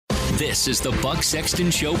This is the Buck Sexton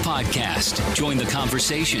Show podcast. Join the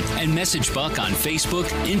conversation and message Buck on Facebook,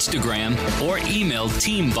 Instagram, or email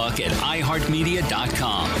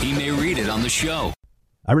teambuck@iheartmedia.com. He may read it on the show.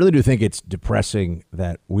 I really do think it's depressing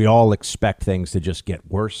that we all expect things to just get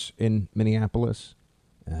worse in Minneapolis,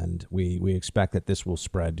 and we expect that this will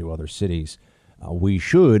spread to other cities. We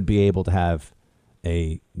should be able to have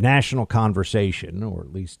a national conversation, or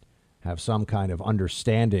at least have some kind of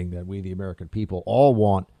understanding that we, the American people, all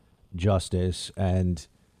want justice, and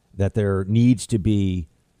that there needs to be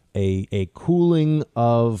a cooling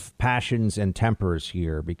of passions and tempers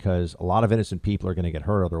here, because a lot of innocent people are going to get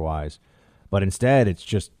hurt otherwise. But instead,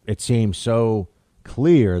 it seems so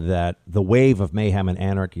clear that the wave of mayhem and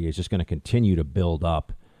anarchy is just going to continue to build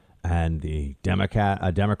up, and the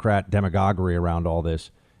Democrat demagoguery around all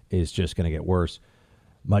this is just going to get worse.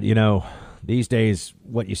 But, you know, these days,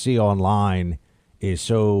 what you see online is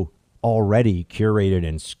so already curated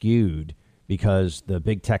and skewed, because the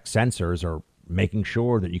big tech censors are making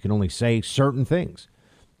sure that you can only say certain things.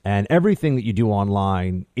 And everything that you do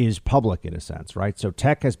online is public in a sense, right? So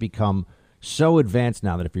tech has become so advanced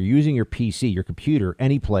now that if you're using your PC, your computer,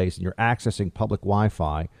 any place, and you're accessing public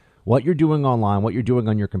Wi-Fi, what you're doing online, what you're doing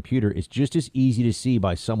on your computer is just as easy to see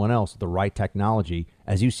by someone else with the right technology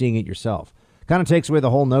as you seeing it yourself. Kind of takes away the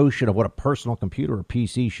whole notion of what a personal computer or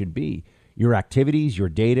PC should be. Your activities, your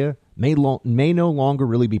data may no longer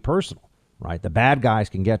really be personal, right? The bad guys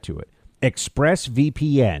can get to it.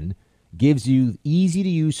 ExpressVPN gives you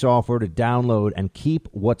easy-to-use software to download and keep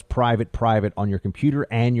what's private on your computer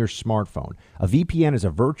and your smartphone. A VPN is a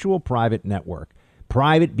virtual private network.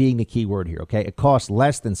 Private being the key word here, okay? It costs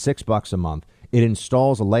less than $6 a month. It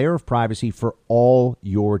installs a layer of privacy for all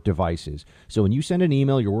your devices. So when you send an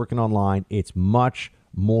email, you're working online, it's much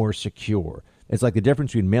more secure. It's like the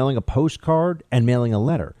difference between mailing a postcard and mailing a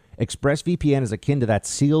letter. ExpressVPN is akin to that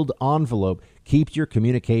sealed envelope, keeps your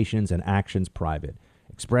communications and actions private.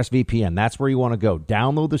 ExpressVPN, that's where you want to go.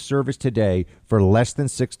 Download the service today for less than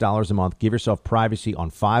 $6 a month. Give yourself privacy on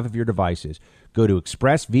 5 of your devices. Go to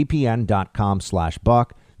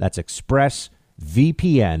expressvpn.com/buck. That's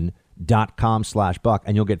expressvpn.com/buck,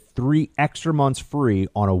 and you'll get 3 extra months free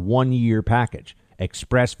on a 1-year package.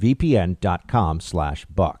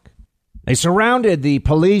 expressvpn.com/buck. They surrounded the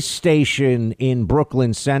police station in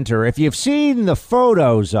Brooklyn Center. If you've seen the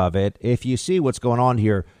photos of it, if you see what's going on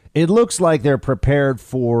here, it looks like they're prepared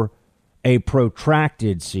for a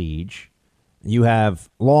protracted siege. You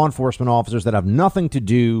have law enforcement officers that have nothing to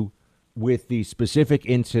do with the specific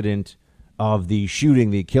incident of the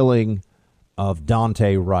shooting, the killing of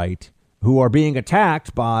Daunte Wright, who are being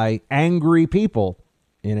attacked by angry people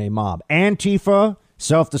in a mob. Antifa,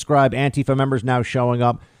 self-described Antifa members now showing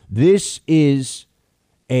up. This is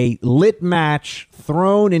a lit match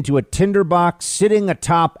thrown into a tinderbox sitting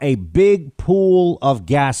atop a big pool of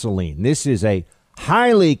gasoline. This is a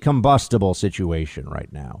highly combustible situation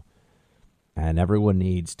right now. And everyone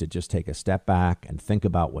needs to just take a step back and think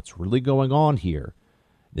about what's really going on here.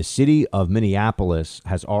 The city of Minneapolis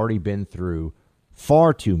has already been through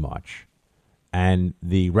far too much, and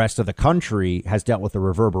the rest of the country has dealt with the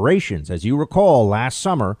reverberations. As you recall, last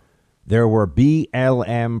summer, there were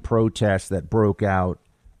BLM protests that broke out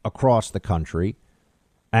across the country,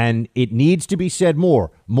 and it needs to be said more.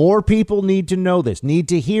 More people need to know this, need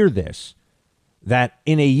to hear this, that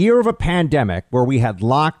in a year of a pandemic where we had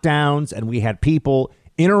lockdowns and we had people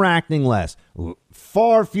interacting less,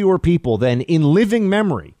 far fewer people than in living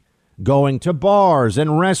memory going to bars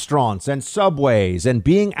and restaurants and subways and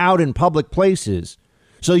being out in public places.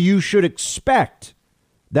 So you should expect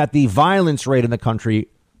that the violence rate in the country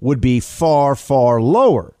would be far, far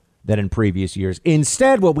lower than in previous years.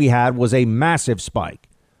 Instead, what we had was a massive spike,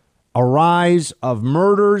 a rise of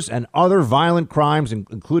murders and other violent crimes,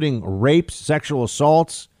 including rapes, sexual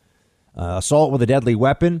assaults, assault with a deadly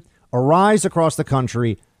weapon, a rise across the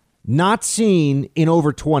country not seen in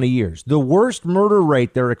over 20 years. The worst murder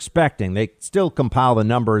rate they're expecting, they still compile the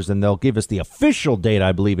numbers and they'll give us the official data,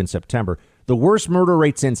 I believe, in September. The worst murder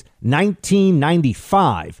rate since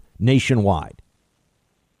 1995 nationwide.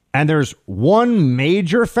 And there's one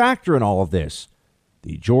major factor in all of this.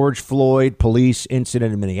 The George Floyd police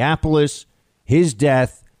incident in Minneapolis, his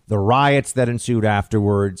death, the riots that ensued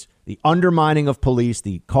afterwards, the undermining of police,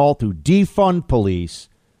 the call to defund police,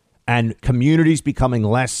 and communities becoming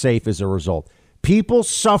less safe as a result. People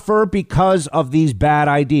suffer because of these bad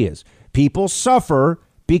ideas. People suffer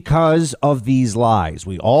because of these lies.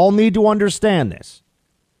 We all need to understand this.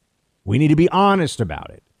 We need to be honest about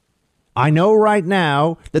it. I know right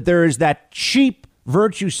now that there is that cheap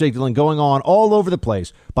virtue signaling going on all over the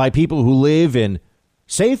place by people who live in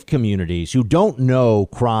safe communities who don't know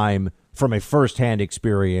crime from a firsthand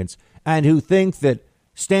experience and who think that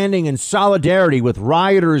standing in solidarity with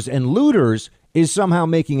rioters and looters is somehow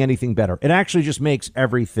making anything better. It actually just makes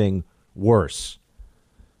everything worse.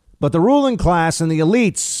 But the ruling class and the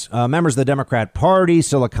elites, members of the Democrat Party,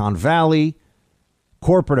 Silicon Valley,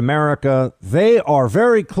 corporate America, they are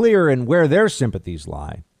very clear in where their sympathies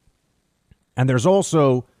lie. And there's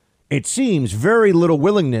also, it seems, very little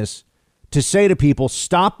willingness to say to people,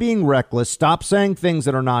 stop being reckless, stop saying things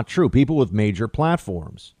that are not true, people with major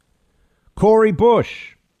platforms. Cori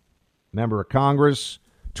Bush, member of Congress,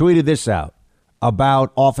 tweeted this out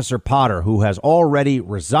about Officer Potter, who has already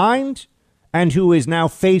resigned and who is now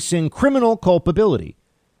facing criminal culpability.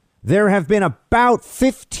 There have been about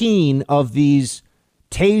 15 of these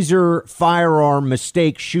taser firearm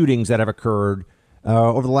mistake shootings that have occurred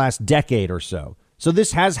over the last decade or so. So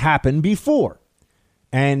this has happened before.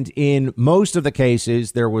 And in most of the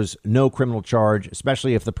cases, there was no criminal charge,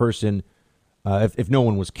 especially if the person, if no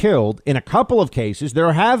one was killed. In a couple of cases,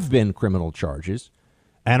 there have been criminal charges,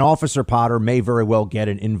 and Officer Potter may very well get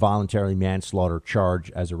an involuntary manslaughter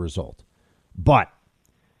charge as a result. But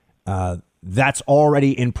that's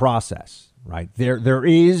already in process, right? There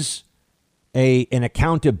is an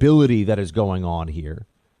accountability that is going on here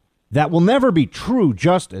that will never be true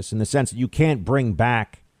justice in the sense that you can't bring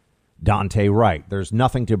back Daunte Wright. There's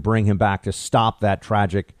nothing to bring him back to stop that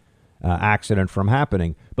tragic accident from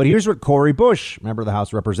happening. But here's what Cori Bush, member of the House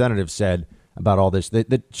of Representatives, said about all this.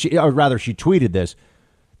 She tweeted this.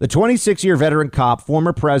 The 26-year veteran cop,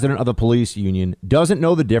 former president of the police union, doesn't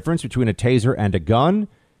know the difference between a taser and a gun.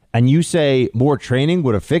 And you say more training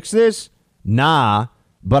would have fixed this? Nah,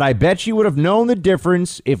 but I bet she would have known the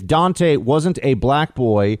difference if Daunte wasn't a black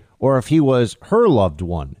boy or if he was her loved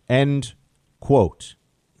one. End quote.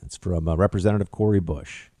 That's from Representative Cori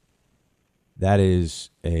Bush. That is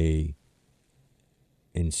a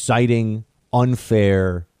inciting,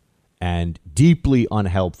 unfair, and deeply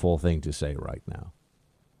unhelpful thing to say right now.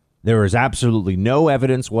 There is absolutely no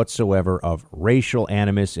evidence whatsoever of racial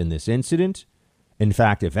animus in this incident. In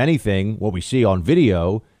fact, if anything, what we see on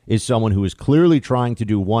video is someone who is clearly trying to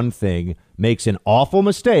do one thing, makes an awful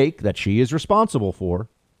mistake that she is responsible for,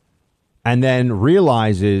 and then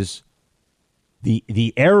realizes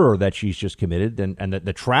the error that she's just committed and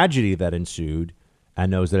the tragedy that ensued,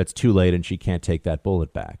 and knows that it's too late and she can't take that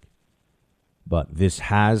bullet back. But this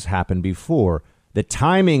has happened before. The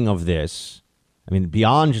timing of this, I mean,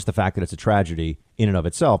 beyond just the fact that it's a tragedy in and of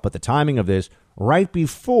itself, but the timing of this right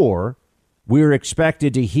before we're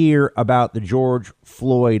expected to hear about the George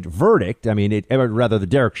Floyd verdict. I mean, the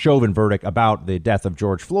Derek Chauvin verdict about the death of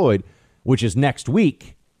George Floyd, which is next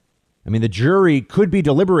week. I mean, the jury could be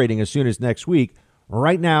deliberating as soon as next week.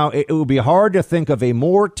 Right now, it would be hard to think of a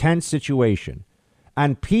more tense situation.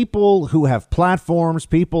 And people who have platforms,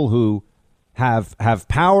 people who have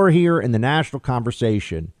power here in the national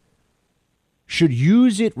conversation should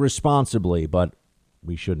use it responsibly, but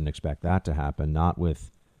we shouldn't expect that to happen, not with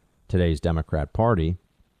today's Democrat Party.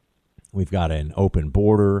 We've got an open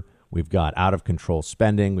border. We've got out of control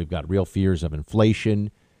spending. We've got real fears of inflation.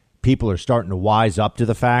 People are starting to wise up to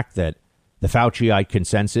the fact that the Fauciite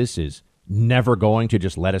consensus is never going to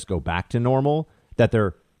just let us go back to normal, that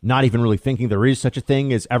they're not even really thinking there is such a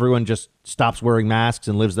thing as everyone just stops wearing masks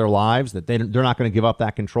and lives their lives, that they're not going to give up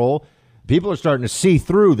that control. People are starting to see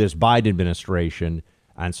through this Biden administration.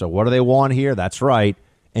 And so what do they want here? That's right,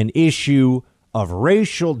 an issue of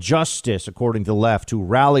racial justice, according to the left, to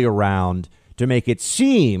rally around to make it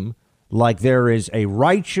seem like there is a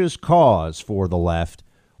righteous cause for the left,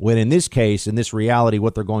 when in this case, in this reality,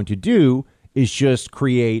 what they're going to do is just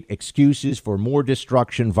create excuses for more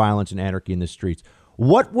destruction, violence, and anarchy in the streets.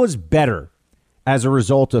 What was better as a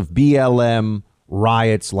result of BLM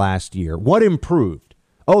riots last year? What improved?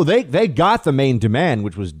 Oh, they got the main demand,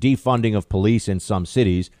 which was defunding of police in some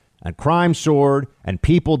cities, and crime soared, and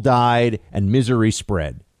people died, and misery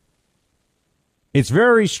spread. It's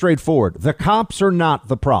very straightforward. The cops are not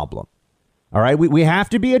the problem. All right, we have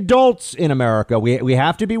to be adults in America. We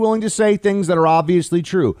have to be willing to say things that are obviously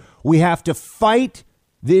true. We have to fight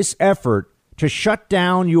this effort to shut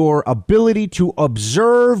down your ability to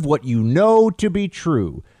observe what you know to be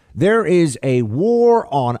true. There is a war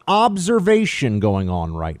on observation going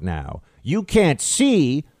on right now. You can't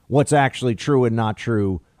see what's actually true and not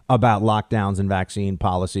true about lockdowns and vaccine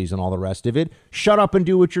policies and all the rest of it. Shut up and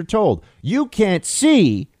do what you're told. You can't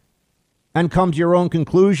see and come to your own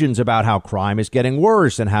conclusions about how crime is getting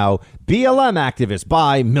worse and how BLM activists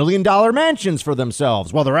buy $1 million mansions for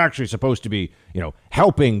themselves while they're actually supposed to be,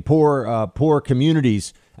 helping poor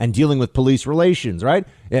communities and dealing with police relations, right?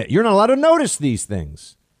 You're not allowed to notice these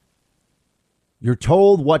things. You're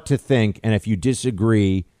told what to think, and if you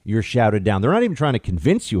disagree, you're shouted down. They're not even trying to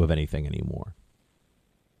convince you of anything anymore.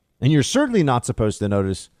 And you're certainly not supposed to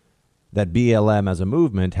notice that BLM as a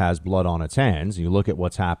movement has blood on its hands. You look at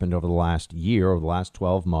what's happened over the last year, over the last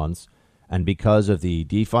 12 months, and because of the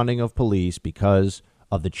defunding of police, because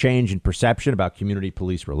of the change in perception about community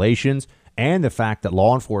police relations, and the fact that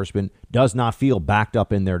law enforcement does not feel backed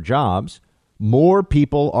up in their jobs, more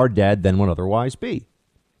people are dead than would otherwise be.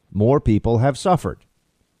 More people have suffered.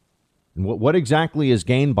 And what exactly is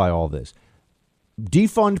gained by all this?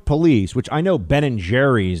 Defund police, which I know Ben &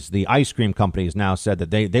 Jerry's, the ice cream company, has now said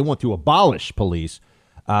that they want to abolish police.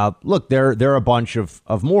 Look, they're a bunch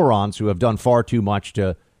of morons who have done far too much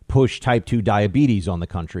to push type 2 diabetes on the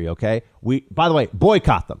country, okay? By the way,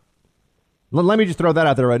 boycott them. Let me just throw that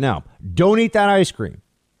out there right now. Don't eat that ice cream.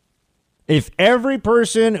 If every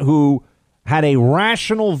person who had a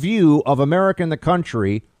rational view of America and the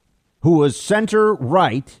country, who was center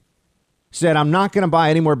right, said, I'm not going to buy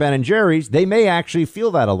any more Ben & Jerry's, they may actually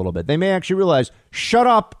feel that a little bit. They may actually realize, shut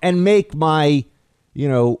up and make my,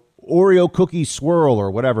 Oreo cookie swirl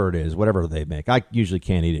or whatever it is, whatever they make. I usually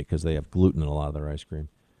can't eat it because they have gluten in a lot of their ice cream.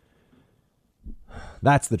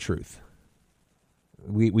 That's the truth.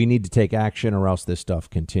 We need to take action or else this stuff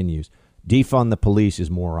continues. Defund the police is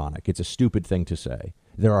moronic. It's a stupid thing to say.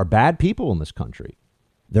 There are bad people in this country.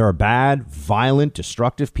 There are bad, violent,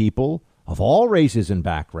 destructive people of all races and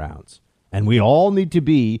backgrounds. And we all need to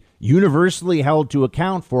be universally held to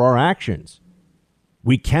account for our actions.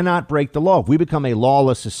 We cannot break the law. If we become a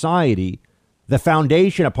lawless society, the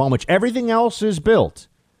foundation upon which everything else is built,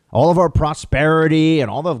 all of our prosperity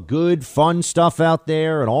and all the good, fun stuff out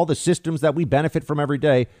there and all the systems that we benefit from every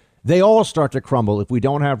day, they all start to crumble if we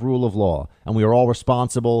don't have rule of law. And we are all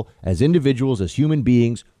responsible as individuals, as human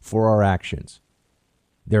beings, for our actions.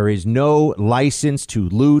 There is no license to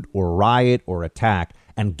loot or riot or attack.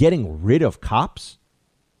 And getting rid of cops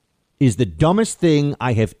is the dumbest thing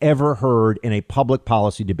I have ever heard in a public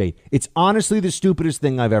policy debate. It's honestly the stupidest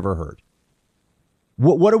thing I've ever heard.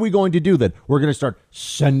 What are we going to do then? We're going to start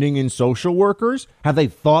sending in social workers? Have they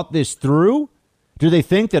thought this through? Do they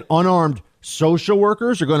think that unarmed social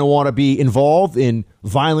workers are going to want to be involved in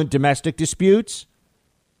violent domestic disputes?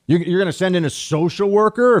 You're going to send in a social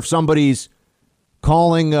worker if somebody's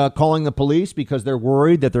calling the police because they're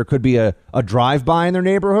worried that there could be a drive-by in their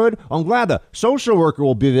neighborhood? I'm glad the social worker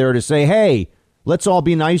will be there to say, hey, let's all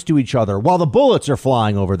be nice to each other while the bullets are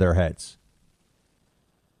flying over their heads.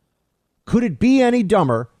 Could it be any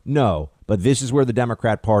dumber? No, but this is where the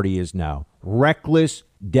Democrat Party is now. Reckless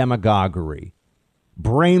demagoguery,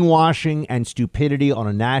 brainwashing and stupidity on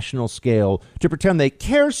a national scale to pretend they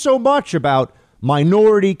care so much about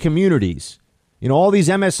minority communities. All these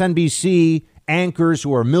MSNBC anchors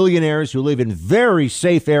who are millionaires who live in very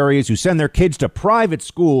safe areas, who send their kids to private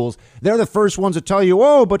schools, they're the first ones to tell you,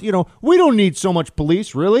 oh, but, we don't need so much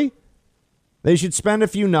police, really? They should spend a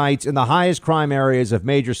few nights in the highest crime areas of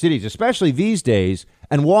major cities, especially these days,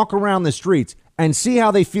 and walk around the streets and see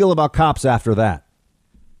how they feel about cops after that.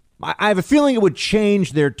 I have a feeling it would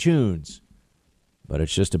change their tunes, but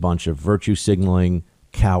it's just a bunch of virtue signaling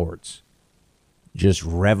cowards. Just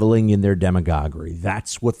reveling in their demagoguery.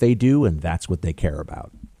 That's what they do, and that's what they care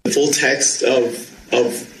about. The full text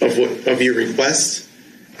of your request,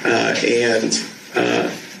 and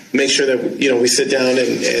make sure that we sit down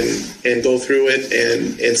and go through it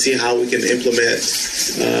and see how we can implement.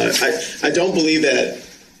 I don't believe that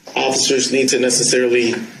officers need to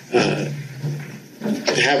necessarily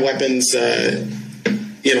have weapons. Every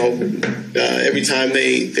time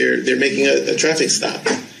they're making a traffic stop.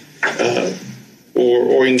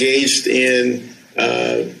 Or engaged in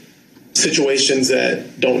situations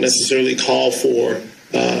that don't necessarily call for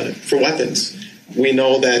weapons. We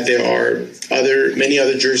know that there are many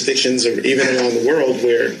other jurisdictions, or even around the world,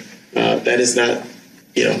 where that is not,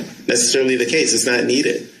 necessarily the case. It's not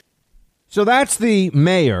needed. So that's the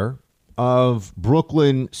mayor of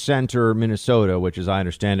Brooklyn Center, Minnesota, which, as I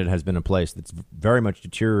understand it, has been a place that's very much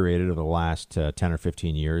deteriorated over the last 10 or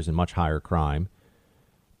 15 years and much higher crime.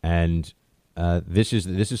 And this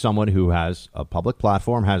is someone who has a public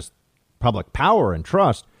platform, has public power and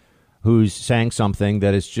trust, who's saying something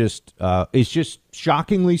that is just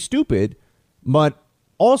shockingly stupid, but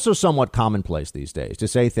also somewhat commonplace these days, to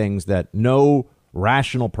say things that no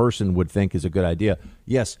rational person would think is a good idea.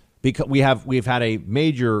 Yes, because we've had a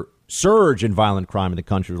major surge in violent crime in the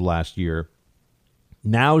country the last year.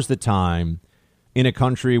 Now's the time, in a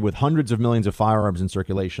country with hundreds of millions of firearms in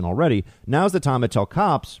circulation already, now's the time to tell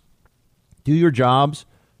cops, do your jobs,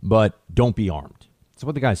 but don't be armed. That's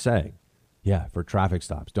what the guy's saying. Yeah, for traffic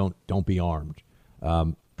stops, don't be armed.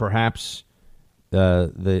 Perhaps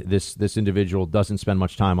this individual doesn't spend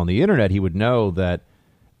much time on the internet. He would know that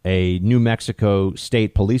a New Mexico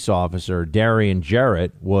state police officer, Darian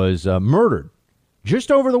Jarrett, was murdered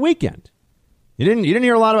just over the weekend. You didn't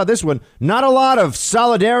hear a lot about this one. Not a lot of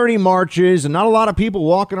solidarity marches and not a lot of people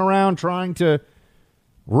walking around trying to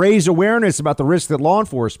raise awareness about the risk that law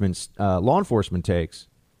enforcement takes.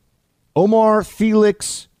 Omar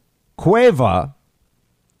Felix Cueva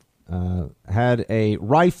had a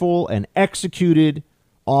rifle and executed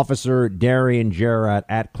Officer Darian Jarrett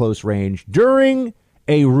at close range during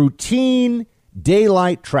a routine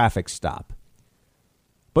daylight traffic stop.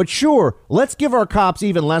 But sure, let's give our cops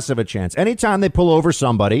even less of a chance. Anytime they pull over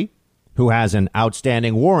somebody who has an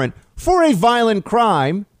outstanding warrant for a violent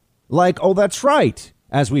crime, like, oh, that's right,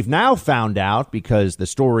 as we've now found out because the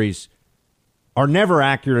stories are never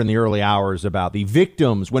accurate in the early hours about the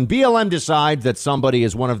victims. When BLM decides that somebody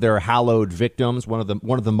is one of their hallowed victims, one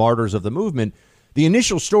of the martyrs of the movement, the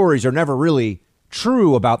initial stories are never really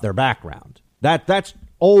true about their background. That's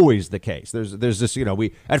always the case. There's this,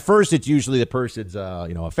 at first it's usually the person's,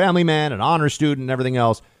 a family man, an honor student, and everything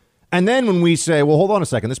else. And then when we say, well, hold on a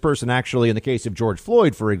second, this person actually, in the case of George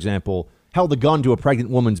Floyd, for example, held a gun to a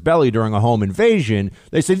pregnant woman's belly during a home invasion,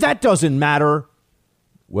 they say that doesn't matter.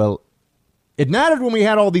 Well, it mattered when we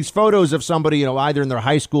had all these photos of somebody, either in their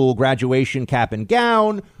high school graduation cap and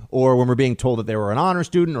gown, or when we're being told that they were an honor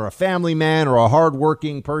student or a family man or a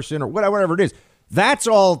hardworking person or whatever it is. That's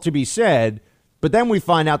all to be said. But then we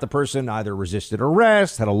find out the person either resisted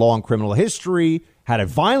arrest, had a long criminal history, had a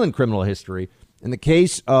violent criminal history. In the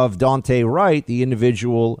case of Daunte Wright,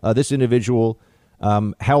 this individual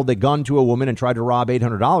held a gun to a woman and tried to rob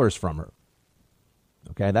 $800 from her.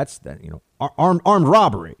 Okay, that's armed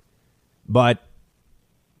robbery. But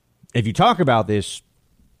if you talk about this,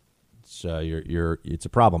 it's a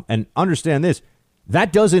problem. And understand this: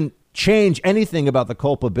 that doesn't change anything about the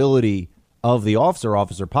culpability of the officer,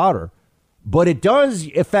 Officer Potter. But it does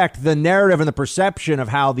affect the narrative and the perception of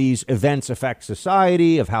how these events affect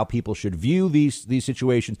society, of how people should view these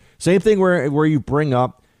situations. Same thing where you bring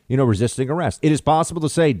up, resisting arrest. It is possible to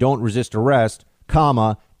say don't resist arrest,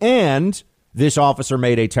 and this officer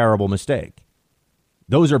made a terrible mistake.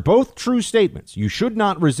 Those are both true statements. You should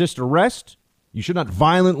not resist arrest. You should not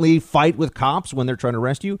violently fight with cops when they're trying to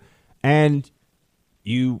arrest you. And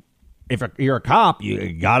if you're a cop,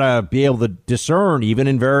 you got to be able to discern, even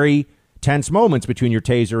in very tense moments, between your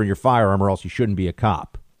taser and your firearm, or else you shouldn't be a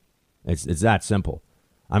cop. It's that simple.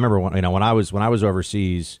 I remember when I was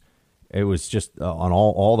overseas, it was just on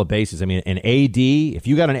all the bases. I mean, an AD, if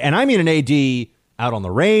you got an AD out on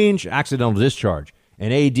the range, accidental discharge,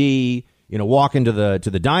 an AD, walking to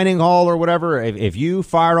the dining hall or whatever, if you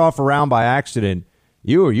fired off a round by accident,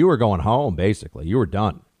 you were going home. Basically, you were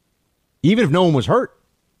done, even if no one was hurt.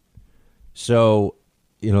 So,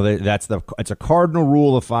 it's a cardinal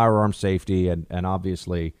rule of firearm safety, and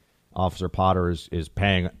obviously Officer Potter is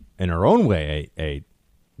paying in her own way a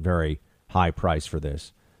very high price for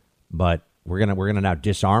this. But we're gonna now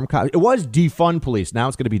disarm cops. It was defund police. Now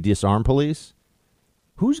it's going to be disarm police.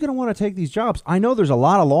 Who's going to want to take these jobs? I know there's a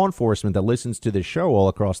lot of law enforcement that listens to this show all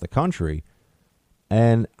across the country,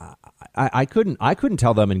 and I couldn't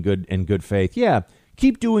tell them in good faith. Yeah,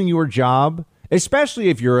 keep doing your job, especially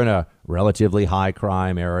if you're in a relatively high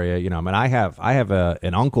crime area. I have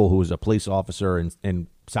an uncle who was a police officer in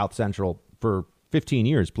South Central for 15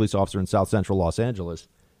 years, police officer in South Central Los Angeles.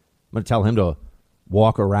 I'm going to tell him to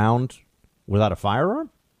walk around without a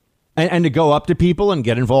firearm and to go up to people and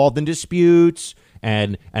get involved in disputes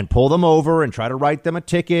and pull them over and try to write them a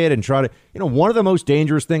ticket and try to, one of the most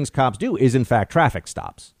dangerous things cops do is, in fact, traffic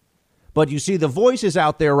stops. But you see, the voices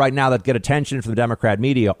out there right now that get attention from the Democrat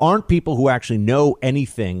media aren't people who actually know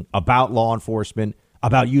anything about law enforcement,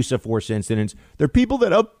 about use of force incidents. They're people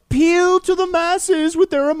that appeal to the masses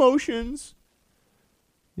with their emotions.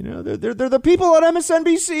 They're the people on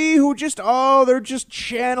MSNBC who they're just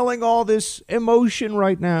channeling all this emotion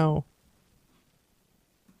right now.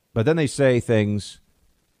 But then they say things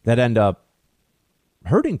that end up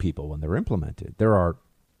hurting people when they're implemented. There are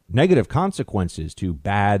negative consequences to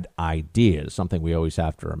bad ideas, something we always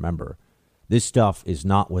have to remember. This stuff is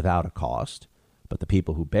not without a cost, but the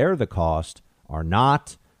people who bear the cost are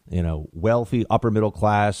not, wealthy upper middle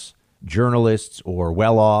class journalists or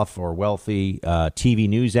well-off or wealthy TV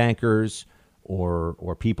news anchors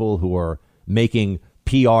or people who are making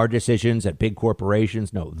PR decisions at big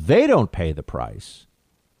corporations. No, they don't pay the price.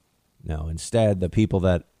 No, instead, the people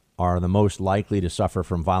that are the most likely to suffer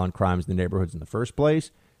from violent crimes in the neighborhoods in the first place,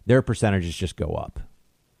 their percentages just go up.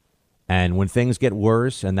 And when things get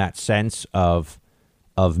worse and that sense of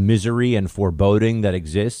misery and foreboding that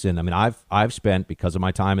exists, and I mean, I've spent, because of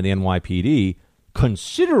my time in the NYPD,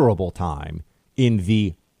 considerable time in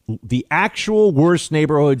the actual worst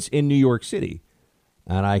neighborhoods in New York City.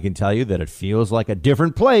 And I can tell you that it feels like a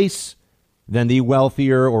different place than the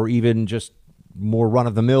wealthier or even just more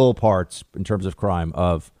run-of-the-mill parts in terms of crime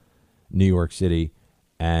of New York City.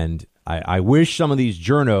 And I wish some of these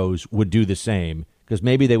journos would do the same, because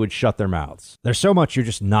maybe they would shut their mouths. There's so much you're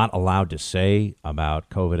just not allowed to say about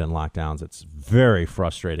COVID and lockdowns. It's very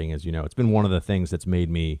frustrating, as you know. It's been one of the things that's made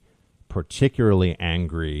me particularly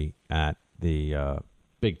angry at the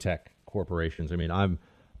big tech corporations. I mean,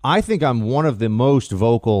 I think I'm one of the most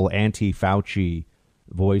vocal anti-Fauci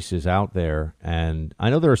voices out there, and I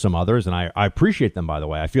know there are some others, and I appreciate them, by the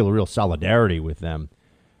way. I feel a real solidarity with them,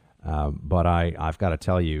 but I've got to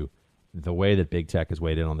tell you, the way that big tech has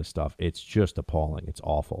weighed in on this stuff, it's just appalling. It's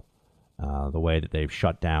awful. The way that they've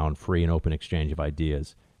shut down free and open exchange of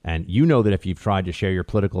ideas. And you know that if you've tried to share your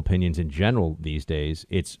political opinions in general these days,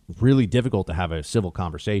 it's really difficult to have a civil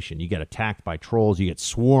conversation. You get attacked by trolls. You get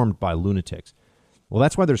swarmed by lunatics. Well,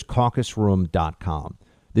 that's why there's caucusroom.com.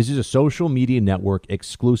 This is a social media network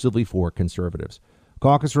exclusively for conservatives.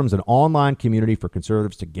 Caucus Room is an online community for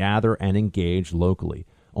conservatives to gather and engage locally.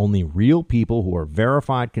 Only real people who are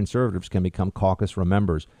verified conservatives can become Caucus Room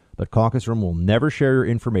members, but Caucus Room will never share your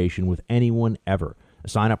information with anyone ever. The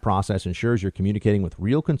sign-up process ensures you're communicating with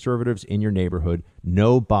real conservatives in your neighborhood,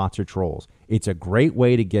 no bots or trolls. It's a great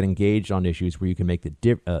way to get engaged on issues where you can make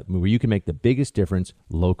the biggest difference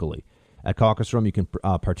locally. At Caucus Room, you can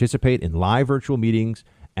participate in live virtual meetings,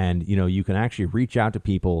 and you can actually reach out to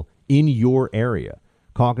people in your area.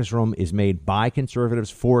 Caucus Room is made by conservatives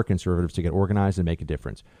for conservatives to get organized and make a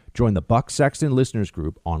difference. Join the Buck Sexton Listeners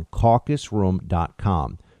Group on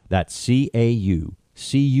caucusroom.com. That's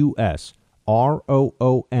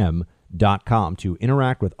CAUCUSROOM.com to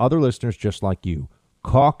interact with other listeners just like you.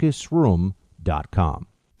 Caucusroom.com.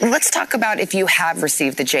 Let's talk about if you have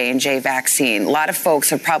received the J&J vaccine. A lot of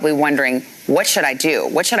folks are probably wondering, what should I do?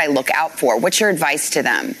 What should I look out for? What's your advice to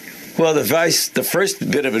them? Well, the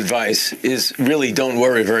first bit of advice is really don't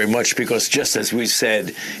worry very much, because just as we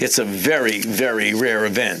said, it's a very, very rare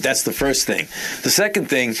event. That's the first thing. The second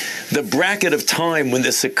thing, the bracket of time when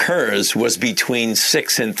this occurs was between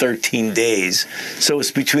 6 and 13 days. So it's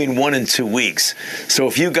between 1 and 2 weeks. So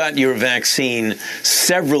if you got your vaccine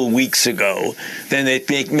several weeks ago, then it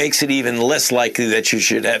makes it even less likely that you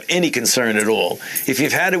should have any concern at all. If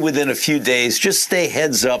you've had it within a few days, just stay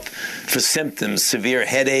heads up for symptoms, severe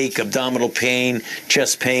headache, abdominal pain,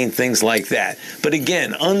 chest pain, things like that. But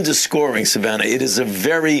again, underscoring, Savannah, it is a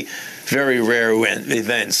very, very rare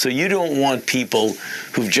event. So you don't want people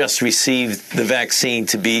who've just received the vaccine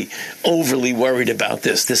to be overly worried about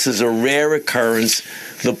this. This is a rare occurrence.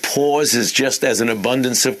 The pause is just as an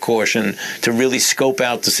abundance of caution to really scope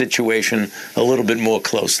out the situation a little bit more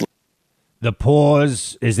closely. The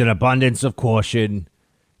pause is an abundance of caution.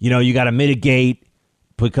 You got to mitigate,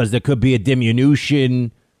 because there could be a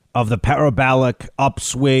diminution of the parabolic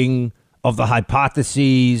upswing of the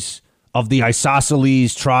hypotheses of the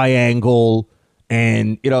isosceles triangle.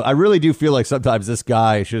 And, I really do feel like sometimes this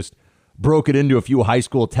guy is just broken into a few high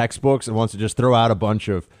school textbooks and wants to just throw out a bunch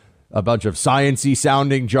of science-y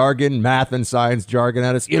sounding jargon, math and science jargon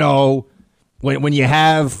at us. When you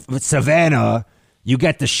have Savannah, you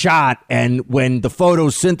get the shot, and when the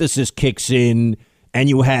photosynthesis kicks in and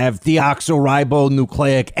you have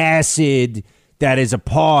deoxyribonucleic acid that is a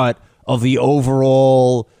part of the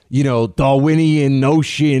overall, Darwinian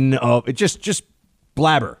notion of it, just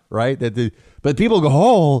blabber, right? But people go,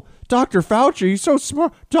 oh, Dr. Fauci, he's so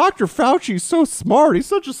smart. Dr. Fauci's so smart. He's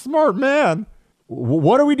such a smart man.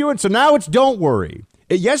 What are we doing? So now it's don't worry.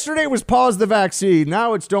 Yesterday was pause the vaccine.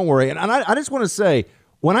 Now it's don't worry. And I just want to say,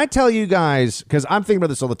 when I tell you guys, because I'm thinking about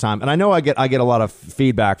this all the time, and I know I get a lot of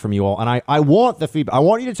feedback from you all, and I want the feedback. I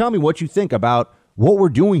want you to tell me what you think about what we're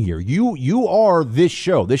doing here. You are this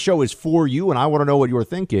show. This show is for you, and I want to know what you're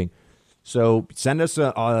thinking. So send us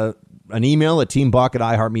an email at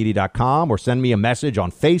teambuck@iheartmedia.com, or send me a message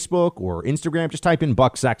on Facebook or Instagram. Just type in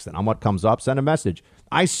Buck Sexton on what comes up. Send a message.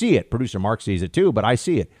 I see it. Producer Mark sees it too, but I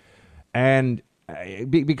see it. And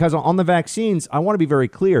because on the vaccines, I want to be very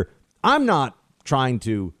clear. I'm not trying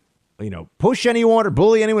to, push anyone or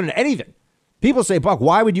bully anyone into anything. People say, Buck,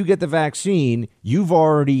 why would you get the vaccine? You've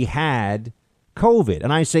already had COVID.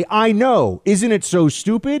 And I say, I know. Isn't it so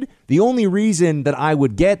stupid? The only reason that I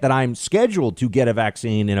would that I'm scheduled to get a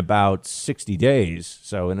vaccine in about 60 days,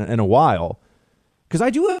 so in a while, because I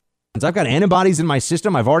do have, I've got antibodies in my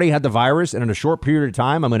system. I've already had the virus, and in a short period of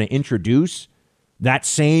time, I'm going to introduce that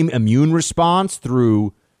same immune response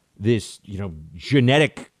through this,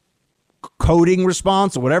 genetic coding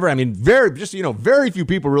response or whatever. I mean, very few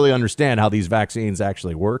people really understand how these vaccines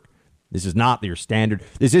actually work. This is not your standard.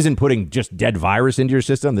 This isn't putting just dead virus into your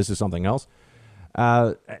system. This is something else.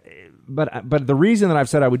 But the reason that I've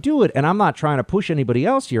said I would do it, and I'm not trying to push anybody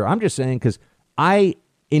else here, I'm just saying because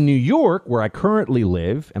in New York, where I currently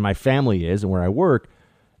live and my family is and where I work,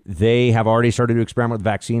 they have already started to experiment with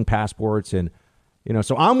vaccine passports. And,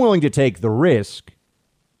 so I'm willing to take the risk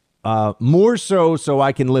more so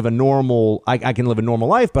I can live a normal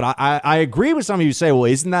life. But I agree with some of you who say, well,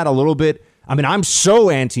 isn't that a little bit? I mean, I'm so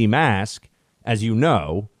anti-mask, as you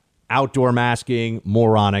know, outdoor masking,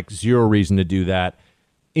 moronic, zero reason to do that.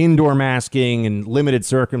 Indoor masking in limited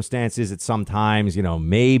circumstances at sometimes,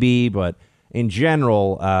 maybe. But in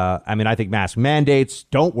general, I think mask mandates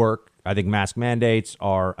don't work. I think mask mandates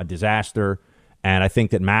are a disaster. And I think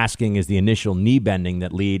that masking is the initial knee bending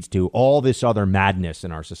that leads to all this other madness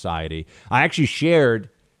in our society. I actually shared,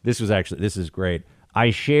 this is great. I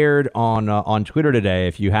shared on Twitter today.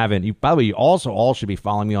 If you haven't, you probably also all should be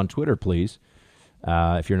following me on Twitter, please,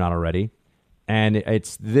 if you're not already. And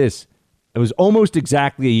it's this. It was almost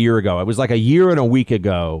exactly a year ago. It was like a year and a week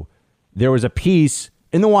ago. There was a piece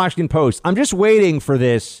in the Washington Post. I'm just waiting for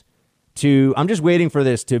this to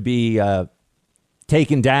be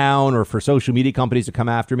taken down or for social media companies to come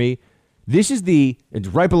after me. It's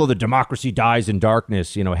right below the "Democracy Dies in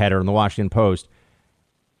Darkness," header in the Washington Post.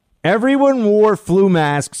 Everyone wore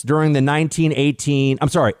masks during the 1918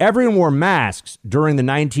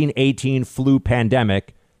 flu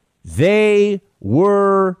pandemic. They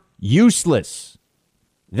were useless.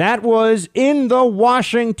 That was in the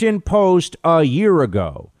Washington Post a year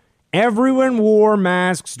ago. Everyone wore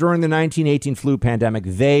masks during the 1918 flu pandemic.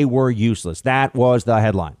 They were useless. That was the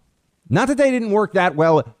headline. Not that they didn't work that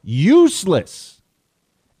well. Useless.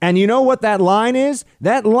 And you know what that line is?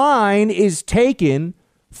 That line is taken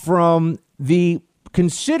from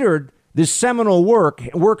considered the seminal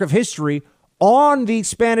work of history on the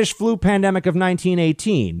Spanish flu pandemic of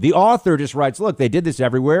 1918. The author just writes, look, they did this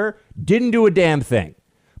everywhere, didn't do a damn thing.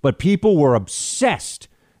 But people were obsessed.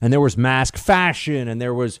 And there was mask fashion and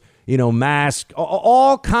there was, mask,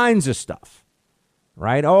 all kinds of stuff.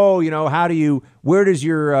 Right? Oh,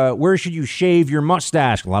 where should you shave your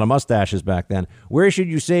mustache? A lot of mustaches back then. Where should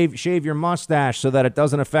you shave your mustache so that it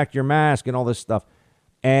doesn't affect your mask and all this stuff?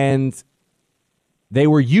 And they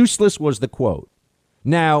were useless was the quote.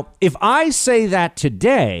 Now, if I say that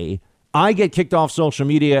today, I get kicked off social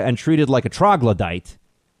media and treated like a troglodyte.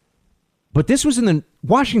 But this was in the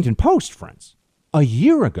Washington Post, friends, a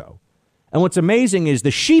year ago. And what's amazing is the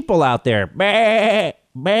sheeple out there, bah,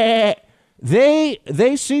 bah,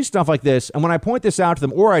 they see stuff like this. And when I point this out to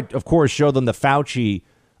them, or I, of course, show them the Fauci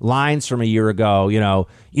lines from a year ago,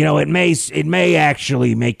 it may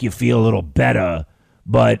actually make you feel a little better.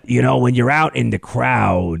 But, when you're out in the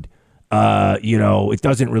crowd, it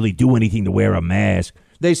doesn't really do anything to wear a mask.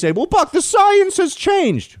 They say, well, Buck, the science has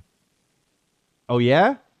changed. Oh,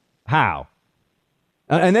 yeah? How?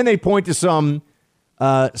 And then they point to some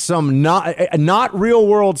not real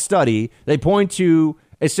world study. They point to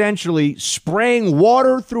essentially spraying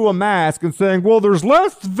water through a mask and saying, well, there's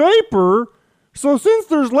less vapor. So since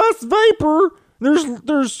there's less vapor, there's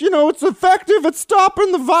it's effective at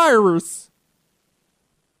stopping the virus.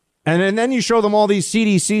 And then you show them all these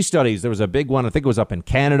CDC studies. There was a big one, I think it was up in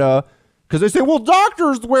Canada, because they say, well,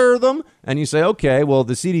 doctors wear them. And you say, okay, well,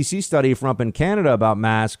 the CDC study from up in Canada about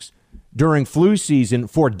masks during flu season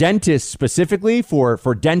for dentists specifically, for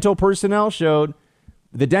dental personnel, showed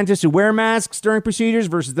the dentists who wear masks during procedures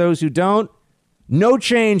versus those who don't, no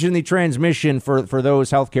change in the transmission for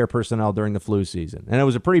those healthcare personnel during the flu season. And it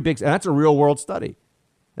was a pretty big, and that's a real world study.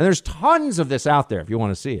 And there's tons of this out there if you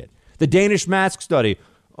want to see it. The Danish mask study.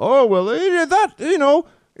 Oh, well,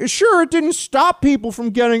 sure, it didn't stop people from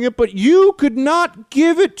getting it, but you could not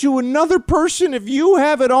give it to another person if you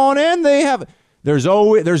have it on and they have it. There's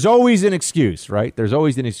always an excuse, right? There's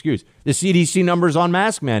always an excuse. The CDC numbers on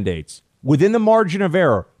mask mandates, within the margin of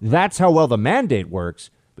error. That's how well the mandate works,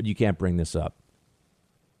 but you can't bring this up.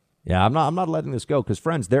 Yeah, I'm not letting this go because,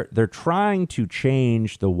 friends, they're trying to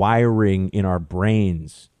change the wiring in our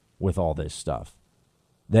brains with all this stuff.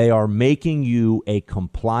 They are making you a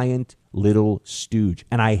compliant little stooge,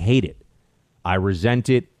 and I hate it. I resent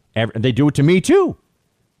it. They do it to me, too,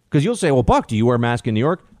 because you'll say, well, Buck, do you wear a mask in New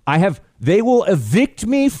York? They will evict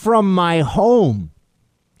me from my home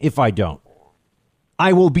if I don't.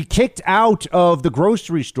 I will be kicked out of the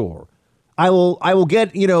grocery store. I will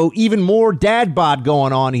get, even more dad bod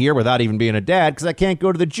going on here without even being a dad because I can't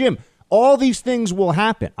go to the gym. All these things will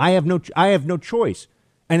happen. I have no choice.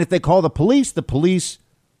 And if they call the police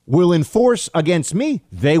will enforce against me.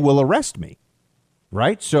 They will arrest me.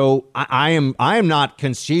 Right. So I am not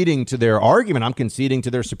conceding to their argument. I'm conceding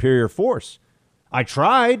to their superior force. I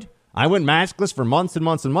tried. I went maskless for months and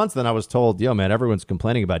months and months. Then I was told, yo, man, everyone's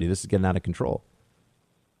complaining about you. This is getting out of control.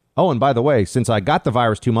 Oh, and by the way, since I got the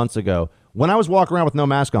virus 2 months ago, when I was walking around with no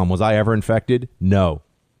mask on, was I ever infected? No.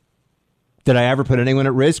 Did I ever put anyone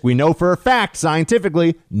at risk? We know for a fact,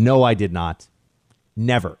 scientifically, no, I did not.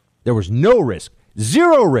 Never. There was no risk.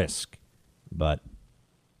 Zero risk. But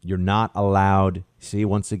you're not allowed. See,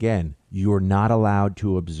 once again, you're not allowed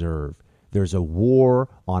to observe. There's a war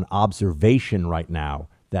on observation right now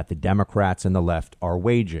that the Democrats and the left are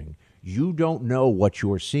waging. You don't know what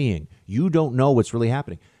you're seeing. You don't know what's really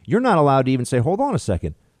happening. You're not allowed to even say, hold on a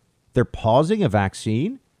second. They're pausing a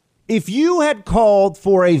vaccine. If you had called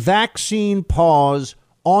for a vaccine pause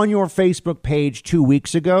on your Facebook page 2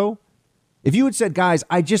 weeks ago, if you had said, guys,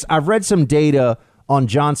 I've read some data on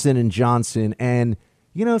Johnson & Johnson and,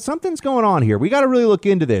 something's going on here. We got to really look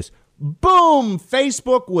into this. Boom,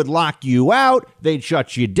 Facebook would lock you out. They'd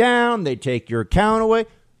shut you down. They'd take your account away.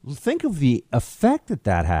 Think of the effect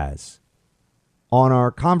that has on our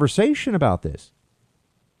conversation about this.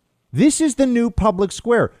 This is the new public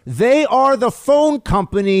square. They are the phone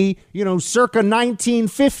company, circa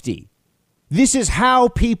 1950. This is how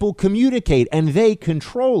people communicate, and they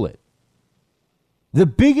control it. The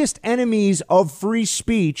biggest enemies of free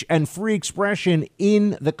speech and free expression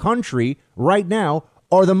in the country right now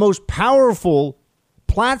are the most powerful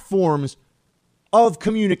platforms of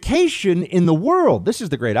communication in the world. This is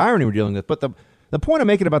the great irony we're dealing with. But the point I'm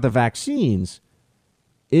making about the vaccines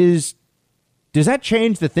is, does that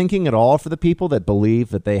change the thinking at all for the people that believe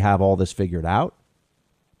that they have all this figured out?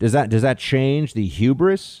 Does that change the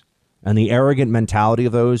hubris and the arrogant mentality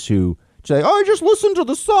of those who say, I just listen to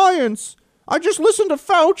the science. I just listen to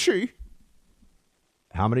Fauci.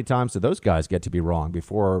 How many times did those guys get to be wrong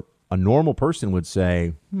before a normal person would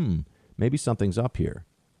say, maybe something's up here?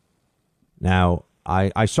 Now,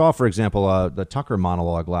 I saw, for example, the Tucker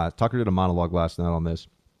monologue Tucker did a monologue last night on this,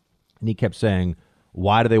 and he kept saying,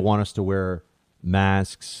 why do they want us to wear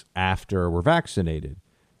masks after we're vaccinated?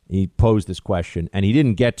 He posed this question, and he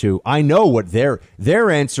didn't get to, I know what their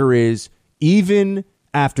answer is. Even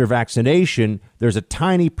after vaccination, there's a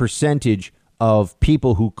tiny percentage of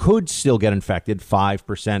people who could still get infected,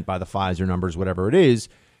 5% by the Pfizer numbers, whatever it is.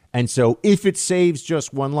 And so if it saves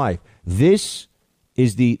just one life, this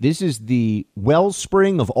is the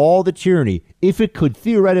wellspring of all the tyranny. If it could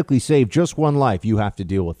theoretically save just one life, you have to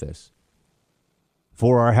deal with this.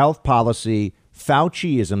 For our health policy,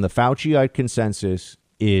 Fauciism, the Fauciite consensus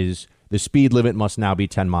is the speed limit must now be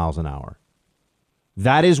 10 miles an hour.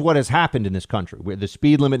 That is what has happened in this country, where the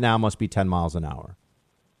speed limit now must be 10 miles an hour.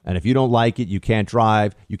 And if you don't like it, you can't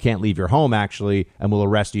drive, you can't leave your home, actually, and we'll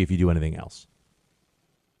arrest you if you do anything else.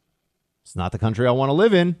 It's not the country I want to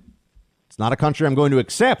live in. It's not a country I'm going to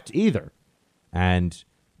accept either. And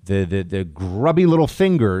the grubby little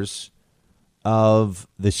fingers of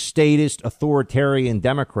the statist authoritarian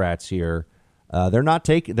Democrats here, they're not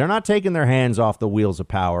taking their hands off the wheels of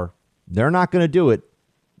power. They're not going to do it.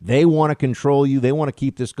 They want to control you. They want to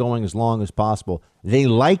keep this going as long as possible. They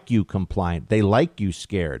like you compliant. They like you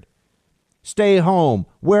scared. Stay home.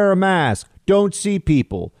 Wear a mask. Don't see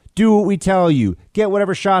people. Do what we tell you. Get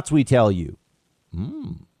whatever shots we tell you.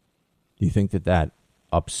 Do you think that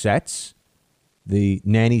upsets the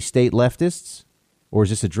nanny state leftists? Or is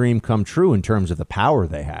this a dream come true in terms of the power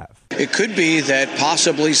they have? It could be that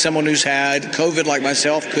possibly someone who's had COVID like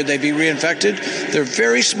myself, could they be reinfected? There are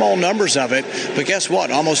very small numbers of it, but guess what?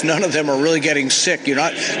 Almost none of them are really getting sick. You're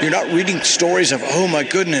not reading stories of, oh my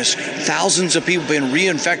goodness, thousands of people being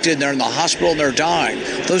reinfected and they're in the hospital and they're dying.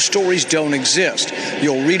 Those stories don't exist.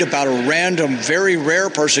 You'll read about a random, very rare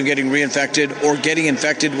person getting reinfected or getting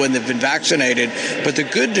infected when they've been vaccinated. But the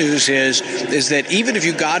good news is that even if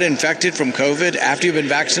you got infected from COVID after you've been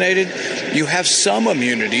vaccinated, you have some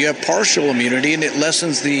immunity, you have partial immunity, and it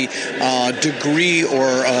lessens the degree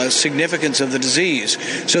or significance of the disease.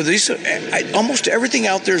 So almost everything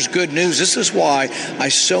out there is good news. This is why I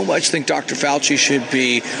so much think Dr. Fauci should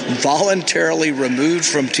be voluntarily removed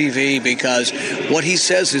from TV, because what he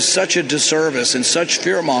says is such a disservice and such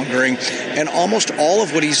fear-mongering, and almost all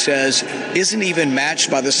of what he says isn't even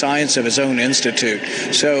matched by the science of his own institute.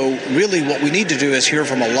 So really what we need to do is hear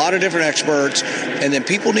from a lot of different experts, and then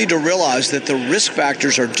people need to realize that the risk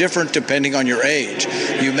factors are different depending on your age.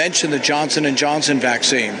 You mentioned the Johnson & Johnson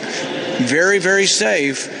vaccine. very, very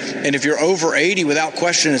safe. And if you're over 80, without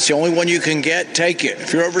question, it's the only one you can get, take it.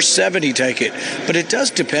 If you're over 70, take it. But it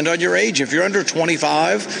does depend on your age. If you're under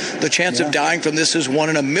 25, the chance of dying from this is 1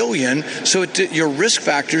 in a million. So your risk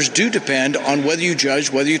factors do depend on whether you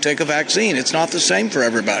judge whether you take a vaccine. It's not the same for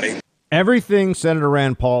everybody. Everything Senator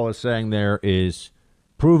Rand Paul is saying there is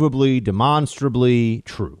provably, demonstrably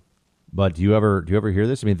true. But do you ever hear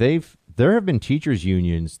this? I mean, there have been teachers'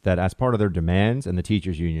 unions that, as part of their demands, and the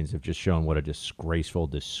teachers' unions have just shown what a disgraceful,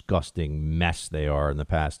 disgusting mess they are in the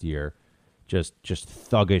past year. Just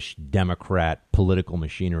thuggish Democrat political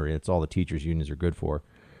machinery. That's all the teachers' unions are good for.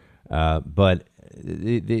 But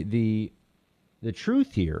the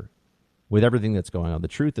truth here, with everything that's going on, the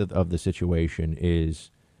truth of the situation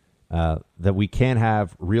is that we can't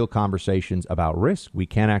have real conversations about risk. We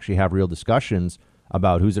can't actually have real discussions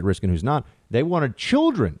about who's at risk and who's not. They wanted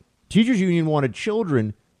children. Teachers union wanted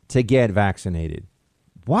children to get vaccinated.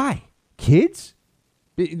 Why? Kids?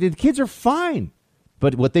 The kids are fine.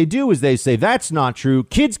 But what they do is they say, that's not true.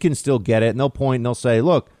 Kids can still get it. And they'll point and they'll say,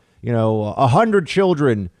 look, 100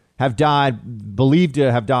 children have died, believed to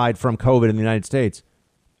have died from COVID in the United States.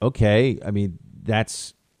 Okay. I mean,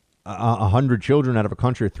 that's 100 children out of a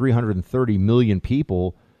country of 330 million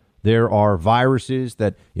people. There are viruses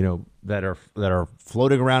that are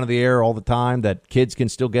floating around in the air all the time that kids can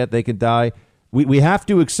still get. They can die. We have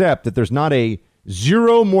to accept that there's not a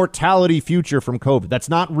zero mortality future from COVID. That's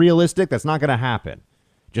not realistic. That's not going to happen.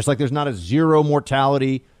 Just like there's not a zero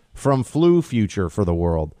mortality from flu future for the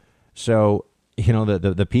world. So,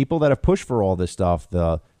 the people that have pushed for all this stuff,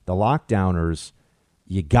 the lockdowners,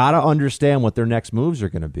 you got to understand what their next moves are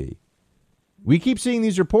going to be. We keep seeing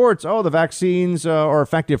these reports. Oh, the vaccines are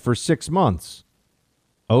effective for 6 months.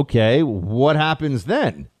 Okay, what happens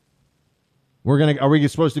then? Are we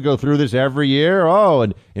supposed to go through this every year? Oh,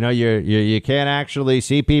 and you can't actually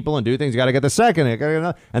see people and do things. You got to get the second.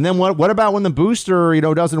 And then what about when the booster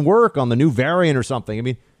doesn't work on the new variant or something? I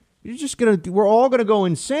mean, we're all gonna go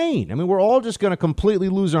insane. I mean, we're all just gonna completely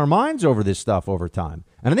lose our minds over this stuff over time.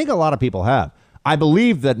 And I think a lot of people have. I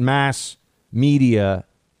believe that mass media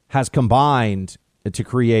has combined to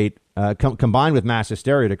create, combined with mass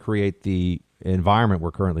hysteria to create the environment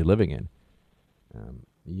we're currently living in.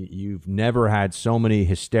 You've never had so many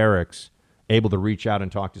hysterics able to reach out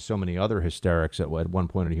and talk to so many other hysterics at one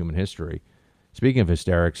point in human history. Speaking of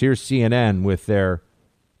hysterics, here's CNN with their,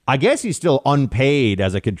 I guess he's still unpaid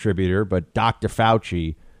as a contributor, but Dr.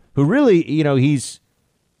 Fauci, who really,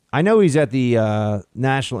 I know he's at the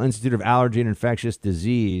National Institute of Allergy and Infectious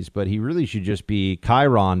Disease, but he really should just be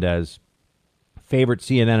chironed as favorite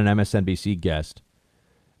CNN and MSNBC guest.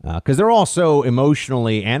 Because they're all so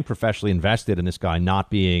emotionally and professionally invested in this guy not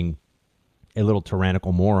being a little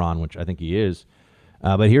tyrannical moron, which I think he is.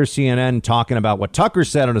 But here's CNN talking about what Tucker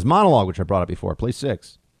said on his monologue, which I brought up before. Play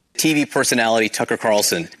 6. TV personality Tucker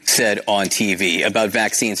Carlson said on TV about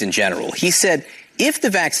vaccines in general. He said, if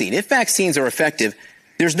vaccines are effective,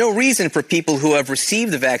 there's no reason for people who have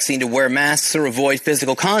received the vaccine to wear masks or avoid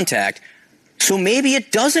physical contact. So maybe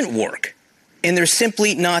it doesn't work. And they're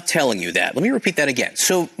simply not telling you that. Let me repeat that again.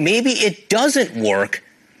 So maybe it doesn't work,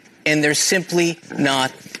 and they're simply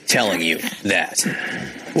not telling you that.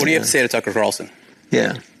 What do you have to say to Tucker Carlson?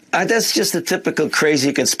 Yeah. That's just a typical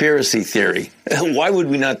crazy conspiracy theory. Why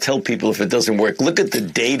would we not tell people if it doesn't work? Look at the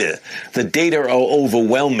data. The data are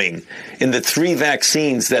overwhelming. In the 3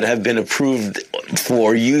 vaccines that have been approved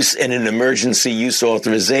for use in an emergency use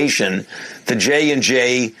authorization, the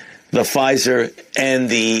J&J, the Pfizer, and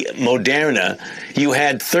the Moderna, you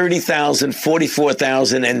had 30,000,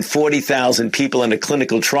 44,000, and 40,000 people in a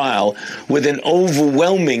clinical trial with an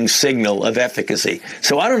overwhelming signal of efficacy.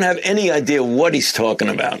 So I don't have any idea what he's talking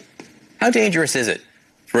about. How dangerous is it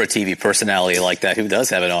for a TV personality like that who does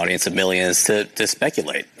have an audience of millions to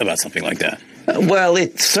speculate about something like that? Well,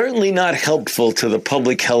 it's certainly not helpful to the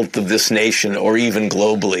public health of this nation or even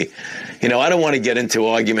globally. I don't want to get into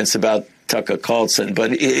arguments about Tucker Carlson, but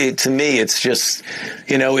to me, it's just,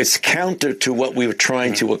 it's counter to what we were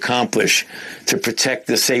trying to accomplish to protect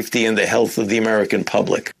the safety and the health of the American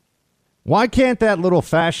public. Why can't that little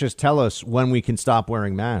fascist tell us when we can stop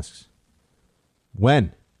wearing masks?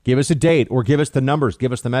 When? Give us a date or give us the numbers,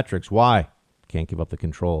 give us the metrics. Why? Can't give up the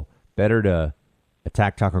control. Better to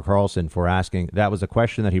attack Tucker Carlson for asking. That was a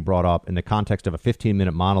question that he brought up in the context of a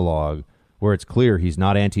 15-minute monologue where it's clear he's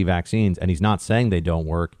not anti-vaccines and he's not saying they don't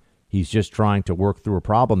work. He's just trying to work through a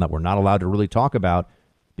problem that we're not allowed to really talk about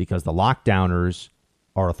because the lockdowners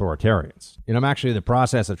are authoritarians. I'm actually in the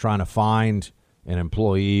process of trying to find an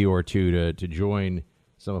employee or two to join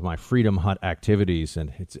some of my Freedom Hut activities.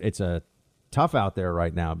 And it's a tough out there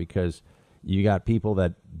right now because, You got people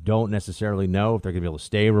that don't necessarily know if they're going to be able to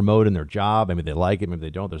stay remote in their job. Maybe they like it, maybe they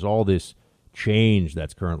don't. There's all this change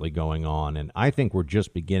that's currently going on. And I think we're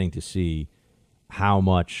just beginning to see how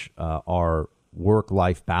much our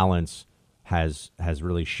work-life balance has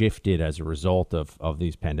really shifted as a result of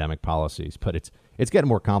these pandemic policies. But it's getting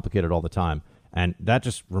more complicated all the time. And that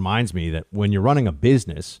just reminds me that when you're running a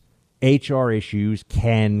business, HR issues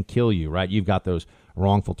can kill you, right? You've got those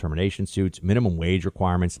wrongful termination suits, minimum wage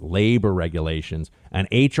requirements, labor regulations, and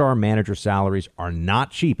HR manager salaries are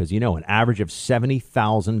not cheap, as you know, an average of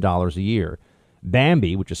 $70,000 a year.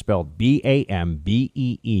 Bambee, which is spelled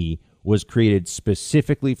Bambee, was created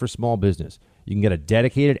specifically for small business. You can get a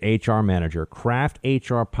dedicated HR manager, craft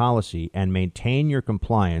HR policy, and maintain your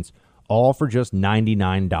compliance, all for just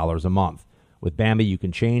 $99 a month. With Bambee, you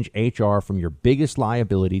can change HR from your biggest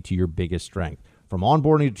liability to your biggest strength. From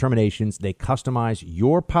onboarding to terminations, they customize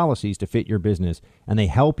your policies to fit your business, and they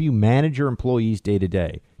help you manage your employees day to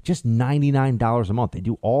day. Just $99 a month. They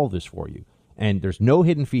do all this for you. And there's no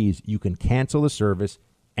hidden fees. You can cancel the service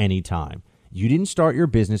anytime. You didn't start your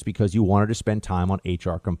business because you wanted to spend time on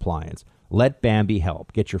HR compliance. Let Bambee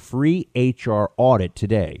help. Get your free HR audit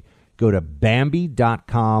today. Go to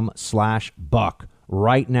Bambee.com/buck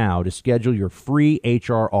right now to schedule your free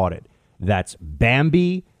HR audit. That's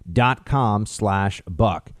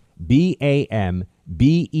Bambee.com/buck.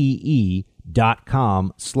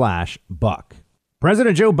 BAMBEE.com/buck.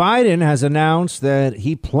 President Joe Biden has announced that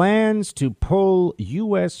he plans to pull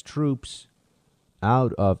U.S. troops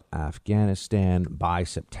out of Afghanistan by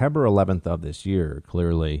September 11th of this year,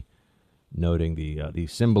 clearly noting the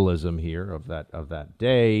symbolism here of that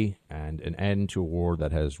day and an end to a war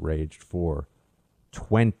that has raged for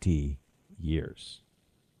 20 years.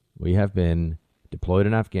 We have been deployed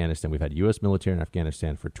in Afghanistan. We've had U.S. military in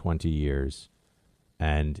Afghanistan for 20 years.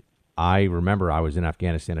 And I remember I was in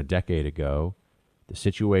Afghanistan a decade ago. The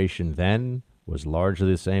situation then was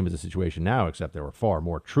largely the same as the situation now, except there were far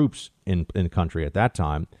more troops in the country at that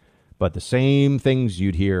time. But the same things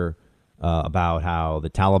you'd hear about how the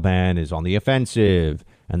Taliban is on the offensive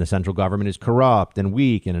and the central government is corrupt and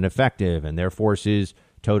weak and ineffective, and their forces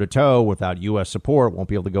toe to toe without U.S. support won't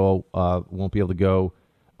be able to go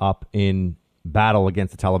up in battle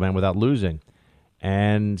against the Taliban without losing.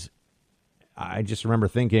 And I just remember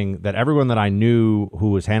thinking that everyone that I knew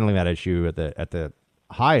who was handling that issue at the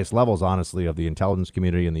highest levels, honestly, of the intelligence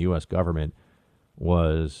community and the U.S. government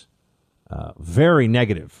was very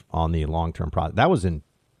negative on the long-term process. That was in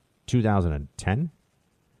 2010.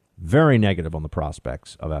 Very negative on the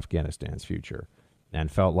prospects of Afghanistan's future,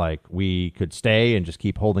 and felt like we could stay and just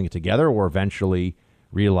keep holding it together or eventually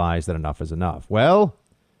realize that enough is enough. Well,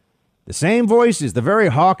 the same voices, the very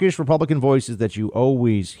hawkish Republican voices that you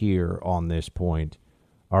always hear on this point,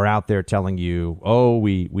 are out there telling you, oh,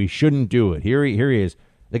 we shouldn't do it. Here he is.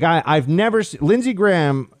 The guy I've never seen, Lindsey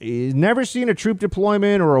Graham, he's never seen a troop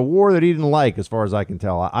deployment or a war that he didn't like, as far as I can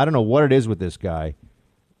tell. I don't know what it is with this guy.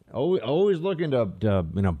 Always looking to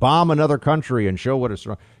bomb another country and show what it's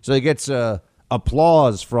wrong. So he gets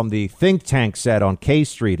applause from the think tank set on K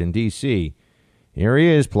Street in D.C. Here he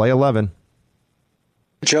is, play 11.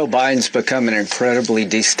 Joe Biden's become an incredibly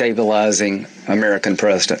destabilizing American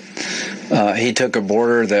president. He took a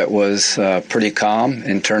border that was pretty calm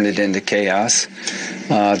and turned it into chaos.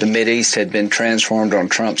 The Mideast had been transformed on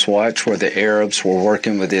Trump's watch, where the Arabs were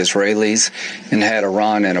working with the Israelis and had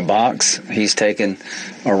Iran in a box. He's taken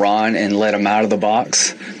Iran and let them out of the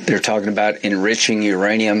box. They're talking about enriching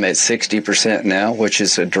uranium at 60% now, which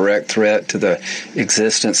is a direct threat to the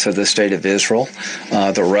existence of the state of Israel.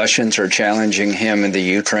 The Russians are challenging him in the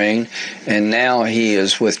Ukraine, and now he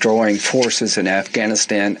is withdrawing forces in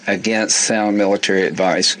Afghanistan against sound military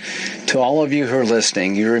advice. To all of you who are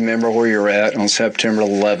listening, you remember where you're at on September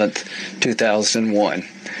 11th, 2001.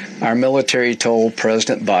 Our military told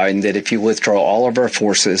President Biden that if you withdraw all of our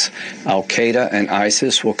forces, Al-Qaeda and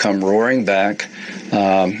ISIS will come roaring back.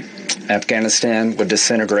 Afghanistan would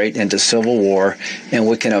disintegrate into civil war, and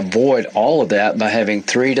we can avoid all of that by having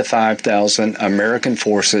 3,000 to 5,000 American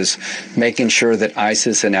forces, making sure that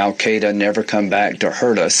ISIS and Al-Qaeda never come back to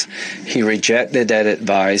hurt us. He rejected that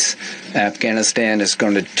advice. Afghanistan is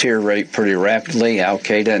going to deteriorate pretty rapidly.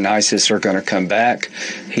 Al-Qaeda and ISIS are going to come back.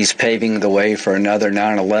 He's paving the way for another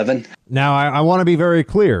 9/11. Now, I want to be very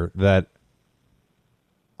clear that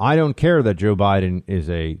I don't care that Joe Biden is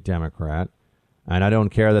a Democrat. And I don't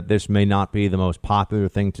care that this may not be the most popular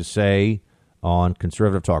thing to say on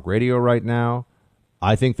conservative talk radio right now.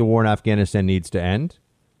 I think the war in Afghanistan needs to end.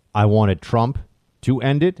 I wanted Trump to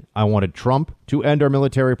end it. I wanted Trump to end our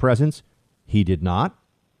military presence. He did not.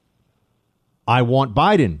 I want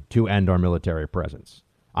Biden to end our military presence.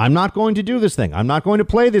 I'm not going to do this thing. I'm not going to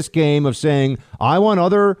play this game of saying I want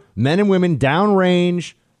other men and women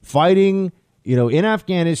downrange fighting, in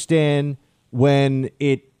Afghanistan when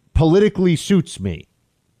it politically suits me.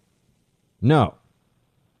 No.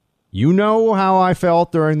 You know how I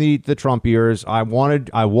felt during the Trump years. I wanted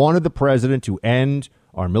the president to end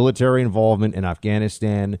our military involvement in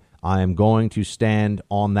Afghanistan. I am going to stand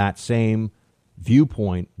on that same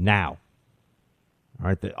viewpoint now. All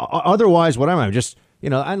right. Otherwise, what am I? Just,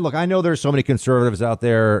 I know there's so many conservatives out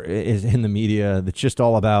there in the media that's just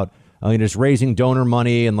all about just raising donor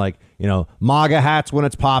money and MAGA hats when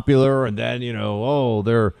it's popular. And then,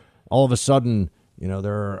 they're all of a sudden,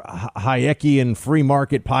 they're Hayekian free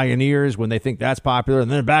market pioneers when they think that's popular.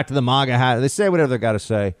 And then they're back to the MAGA hat. They say whatever they got to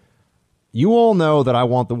say. You all know that I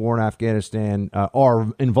want the war in Afghanistan,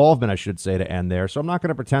 or involvement, I should say, to end there. So I'm not going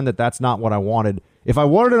to pretend that that's not what I wanted. If I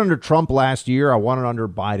wanted it under Trump last year, I want it under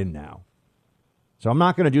Biden now. So I'm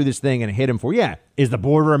not going to do this thing and hit him for, is the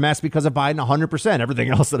border a mess because of Biden? 100%. Everything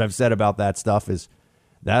else that I've said about that stuff is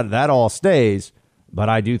that all stays. But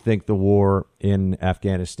I do think the war in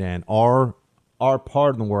Afghanistan, our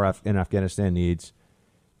part of the war in Afghanistan needs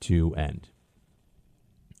to end.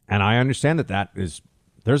 And I understand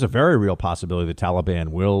there's a very real possibility the Taliban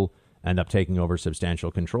will end up taking over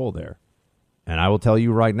substantial control there. And I will tell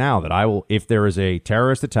you right now that if there is a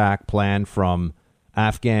terrorist attack planned from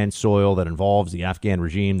Afghan soil that involves the Afghan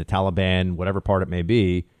regime, the Taliban, whatever part it may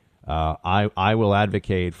be, I will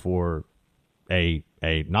advocate for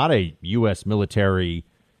not a U.S. military,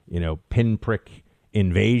 pinprick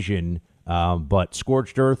invasion, but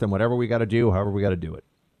scorched earth and whatever we got to do, however we got to do it.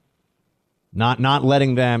 Not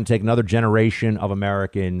letting them take another generation of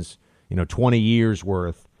Americans, 20 years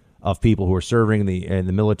worth of people who are serving in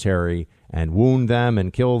the military and wound them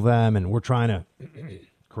and kill them. And we're trying to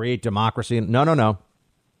create democracy. No.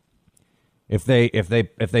 If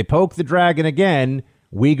they poke the dragon again,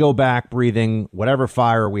 we go back breathing whatever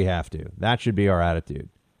fire we have to. That should be our attitude.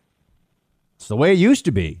 It's the way it used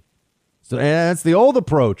to be. So that's the old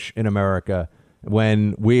approach in America.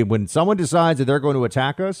 When someone decides that they're going to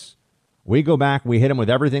attack us, we go back, we hit them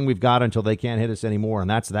with everything we've got until they can't hit us anymore, and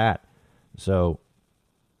that's that. So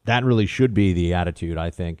that really should be the attitude,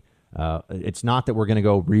 I think. It's not that we're going to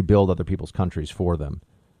go rebuild other people's countries for them,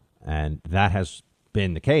 and that has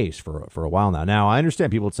been the case for a while now. Now, I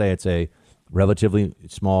understand people would say it's a relatively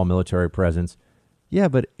small military presence. Yeah,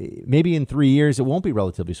 but maybe in 3 years it won't be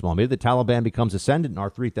relatively small. Maybe the Taliban becomes ascendant and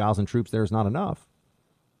our 3,000 troops there is not enough.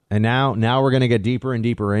 And now we're going to get deeper and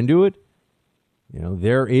deeper into it.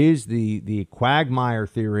 There is the quagmire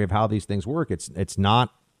theory of how these things work. It's not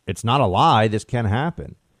a lie. This can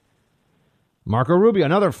happen. Marco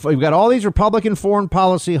Rubio, we've got all these Republican foreign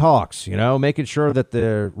policy hawks, making sure that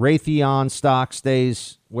the Raytheon stock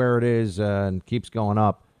stays where it is and keeps going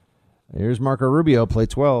up. Here's Marco Rubio, play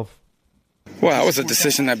 12. Well, that was a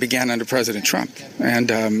decision that began under President Trump.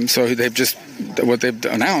 And so what they've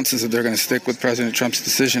announced is that they're going to stick with President Trump's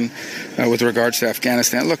decision with regards to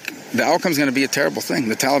Afghanistan. Look, the outcome is going to be a terrible thing.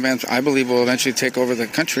 The Taliban, I believe, will eventually take over the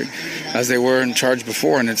country as they were in charge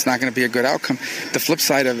before, and it's not going to be a good outcome. The flip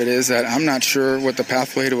side of it is that I'm not sure what the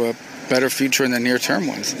pathway to a better future in the near term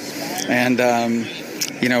was. And,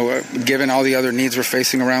 given all the other needs we're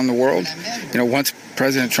facing around the world, once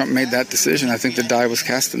President Trump made that decision, I think the die was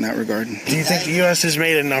cast in that regard. Do you think the U.S. has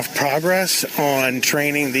made enough progress on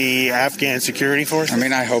training the Afghan security forces?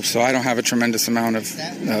 I hope so. I don't have a tremendous amount of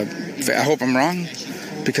I hope I'm wrong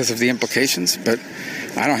because of the implications, but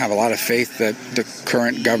I don't have a lot of faith that the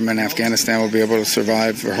current government in Afghanistan will be able to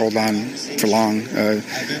survive or hold on for long.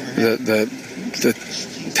 The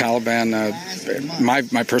Taliban,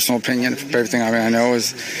 my personal opinion, everything I know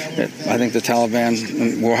is that I think the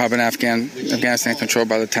Taliban will have Afghanistan controlled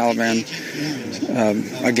by the Taliban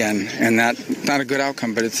again, and that's not a good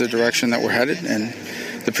outcome, but it's the direction that we're headed, and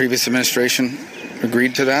the previous administration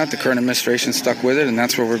agreed to that. The current administration stuck with it, and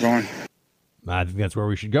that's where we're going. I think that's where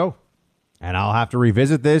we should go. And I'll have to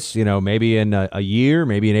revisit this, maybe in a year,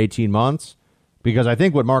 maybe in 18 months. Because I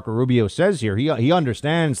think what Marco Rubio says here, he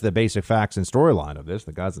understands the basic facts and storyline of this.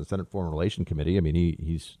 The guy's in the Senate Foreign Relations Committee.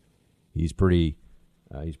 He's pretty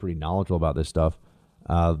knowledgeable about this stuff.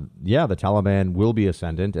 The Taliban will be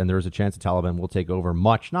ascendant, and there's a chance the Taliban will take over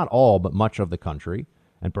much, not all, but much of the country,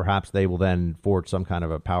 and perhaps they will then forge some kind of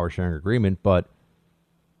a power sharing agreement. But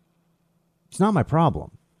it's not my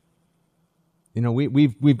problem.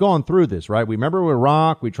 We've gone through this, right? We remember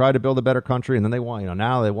Iraq. We tried to build a better country, and then they want,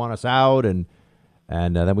 now they want us out, and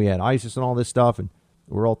then we had ISIS and all this stuff, and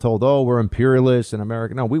we're all told, we're imperialists in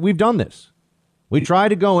America. No, we've done this. We tried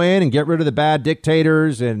to go in and get rid of the bad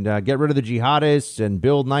dictators and get rid of the jihadists and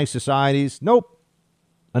build nice societies. Nope.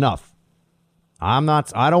 Enough.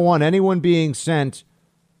 I don't want anyone being sent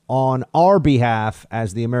on our behalf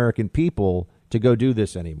as the American people to go do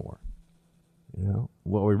this anymore. You know,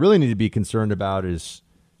 what we really need to be concerned about is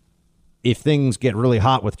if things get really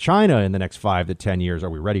hot with China in the next 5 to 10 years, are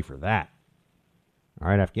we ready for that? All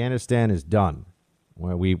right, Afghanistan is done.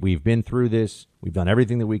 Well, we've been through this. We've done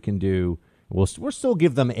everything that we can do. We'll still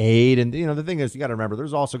give them aid. And, you know, the thing is, you got to remember,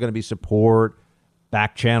 there's also going to be support,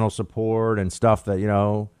 back channel support and stuff that, you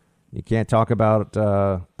know, you can't talk about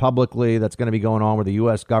publicly. That's going to be going on where the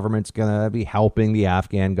U.S. government's going to be helping the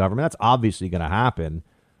Afghan government. That's obviously going to happen,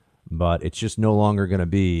 but it's just no longer going to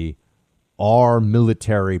be our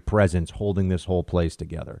military presence holding this whole place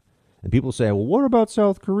together. And people say, well, what about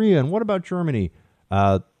South Korea and what about Germany?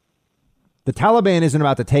 The Taliban isn't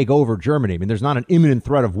about to take over Germany. I mean, there's not an imminent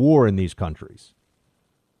threat of war in these countries.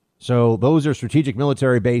 So those are strategic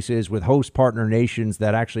military bases with host partner nations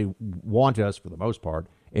that actually want us, for the most part,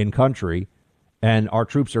 in country. And our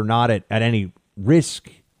troops are not at any risk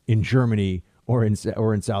in Germany or in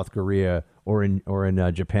South Korea or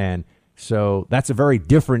in Japan. So that's a very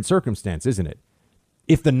different circumstance, isn't it?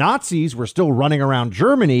 If the Nazis were still running around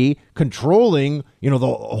Germany, controlling, you know, the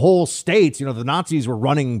whole states, you know, the Nazis were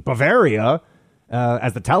running Bavaria,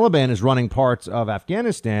 as the Taliban is running parts of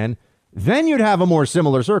Afghanistan, then you'd have a more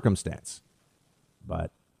similar circumstance.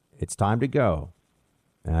 But it's time to go.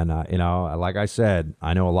 And, you know, like I said,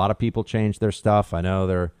 I know a lot of people changed their stuff. I know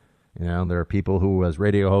there are people who, as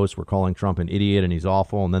radio hosts, were calling Trump an idiot and he's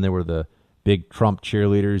awful. And then there were the big Trump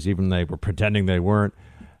cheerleaders, even they were pretending they weren't.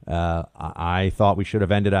 I thought we should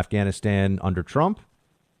have ended Afghanistan under Trump.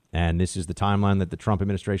 And this is the timeline that the Trump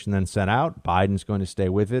administration then set out. Biden's going to stay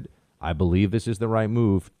with it. I believe this is the right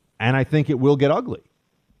move. And I think it will get ugly.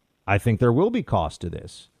 I think there will be cost to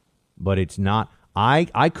this. But it's not.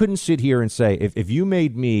 I couldn't sit here and say, if you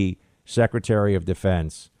made me Secretary of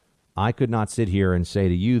Defense, I could not sit here and say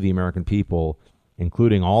to you, the American people,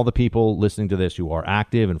 including all the people listening to this who are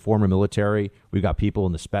active and former military. We've got people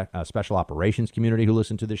in the special operations community who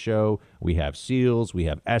listen to the show. We have SEALs, we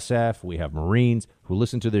have SF, we have Marines who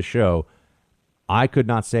listen to this show. I could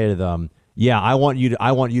not say to them, yeah, I want you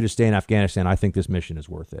to stay in Afghanistan. I think this mission is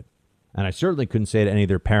worth it. And I certainly couldn't say to any of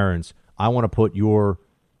their parents, I want to put your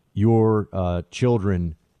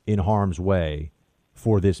children in harm's way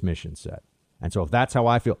for this mission set. And so if that's how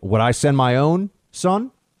I feel, would I send my own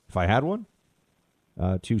son, if I had one,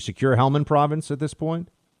 to secure Helmand province at this point?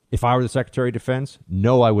 If I were the Secretary of Defense,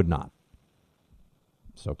 no, I would not.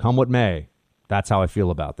 So come what may, that's how I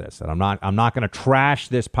feel about this. And I'm not going to trash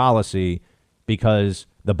this policy because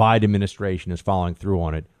the Biden administration is following through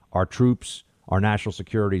on it. Our troops, our national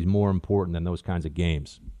security is more important than those kinds of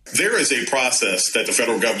games. There is a process that the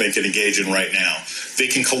federal government can engage in right now. They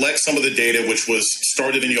can collect some of the data, which was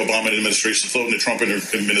started in the Obama administration, flowed in the Trump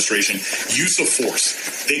administration, use of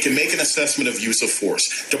force. They can make an assessment of use of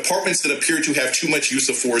force. Departments that appear to have too much use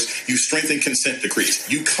of force, you strengthen consent decrees.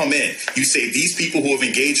 You come in, you say these people who have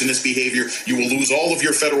engaged in this behavior, you will lose all of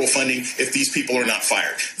your federal funding if these people are not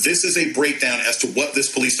fired. This is a breakdown as to what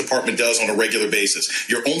this police department does on a regular basis.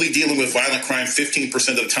 You're only dealing with violent crime 15%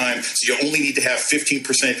 of the time, so you only need to have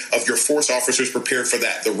 15% of your force officers prepared for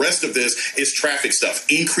that. The rest of this is traffic stuff.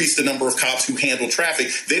 Increase the number of cops who handle traffic.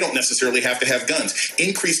 They don't necessarily have to have guns.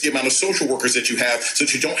 Increase the amount of social workers that you have so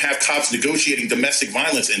that you don't have cops negotiating domestic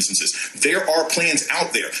violence instances. There are plans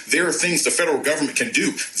out there. There are things the federal government can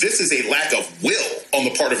do. This is a lack of will on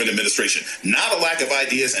the part of an administration, not a lack of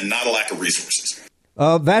ideas and not a lack of resources.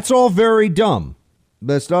 That's all very dumb.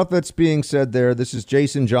 The stuff that's being said there, this is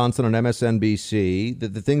Jason Johnson on MSNBC.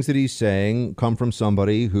 The things that he's saying come from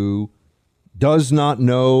somebody who does not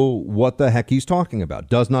know what the heck he's talking about,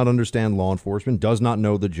 does not understand law enforcement, does not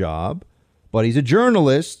know the job, but he's a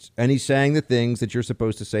journalist, and he's saying the things that you're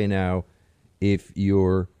supposed to say now if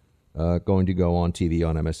you're going to go on TV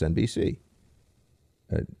on MSNBC.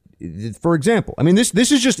 For example, I mean, this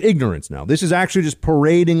is just ignorance now. This is actually just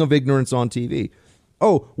parading of ignorance on TV.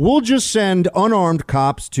 Oh, we'll just send unarmed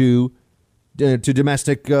cops to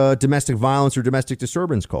domestic violence or domestic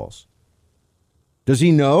disturbance calls. Does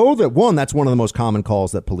he know that, one, that's one of the most common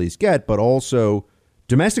calls that police get, but also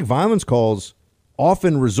domestic violence calls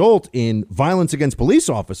often result in violence against police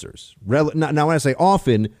officers? Now, when I say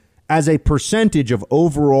often, as a percentage of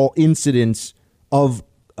overall incidents of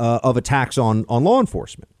attacks on law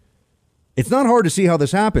enforcement. It's not hard to see how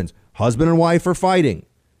this happens. Husband and wife are fighting.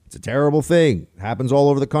 It's a terrible thing. It happens all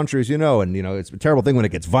over the country, as you know. And, you know, it's a terrible thing when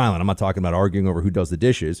it gets violent. I'm not talking about arguing over who does the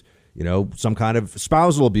dishes. You know, some kind of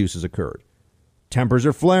spousal abuse has occurred. Tempers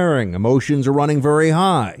are flaring. Emotions are running very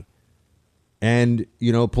high. And,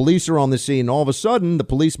 you know, police are on the scene. All of a sudden, the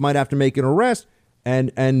police might have to make an arrest.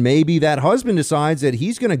 And maybe that husband decides that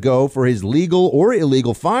he's going to go for his legal or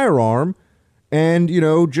illegal firearm and,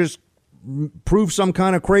 just prove some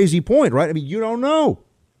kind of crazy point, right? I mean, you don't know.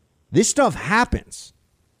 This stuff happens.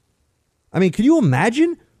 I mean, can you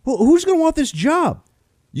imagine? Who's going to want this job?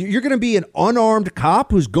 You're going to be an unarmed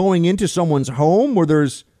cop who's going into someone's home where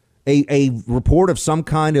there's a report of some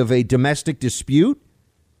kind of a domestic dispute,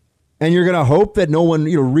 and you're going to hope that no one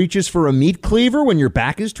reaches for a meat cleaver when your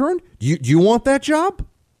back is turned? Do you want that job?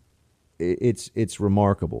 It's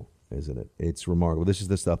remarkable, isn't it? It's remarkable. This is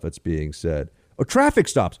the stuff that's being said. Oh, traffic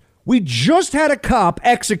stops. We just had a cop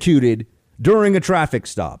executed during a traffic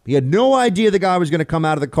stop. He had no idea the guy was going to come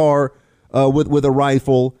out of the car with a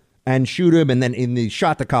rifle and shoot him, and then he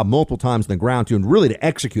shot the cop multiple times in the ground too, and really to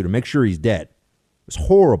execute him, make sure he's dead. It was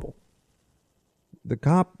horrible. The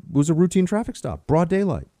cop was a routine traffic stop, broad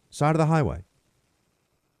daylight, side of the highway.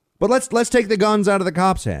 But let's take the guns out of the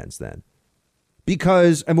cops' hands then,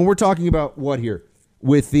 because we're talking about what here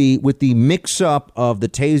with the mix-up of the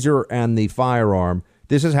taser and the firearm.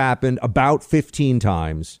 This has happened about 15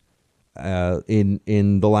 times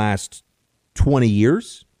in the last 20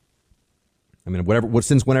 years. I mean,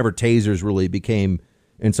 since whenever tasers really became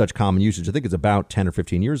in such common usage, I think it's about 10 or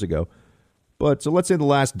 15 years ago. But so let's say the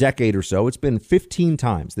last decade or so, it's been 15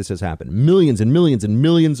 times this has happened. Millions and millions and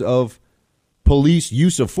millions of police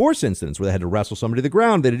use of force incidents where they had to wrestle somebody to the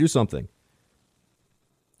ground, they had to do something.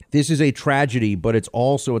 This is a tragedy, but it's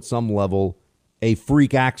also at some level a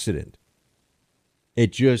freak accident.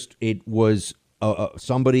 It was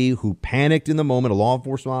somebody who panicked in the moment. A law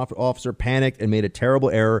enforcement officer panicked and made a terrible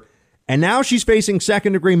error. And now she's facing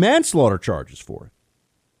second-degree manslaughter charges for it.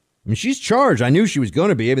 I mean, she's charged. I knew she was going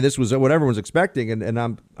to be. I mean, this was what everyone's expecting.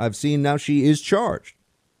 And I've seen now she is charged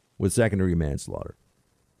with second-degree manslaughter.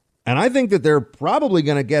 And I think that they're probably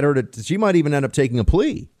going to get her she might even end up taking a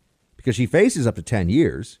plea because she faces up to 10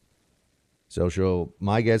 years. So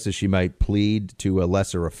my guess is she might plead to a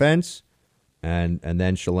lesser offense. And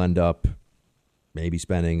then she'll end up maybe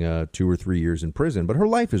spending 2 or 3 years in prison. But her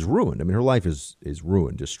life is ruined. I mean, her life is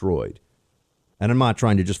ruined, destroyed. And I'm not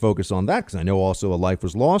trying to just focus on that because I know also a life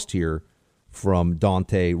was lost here from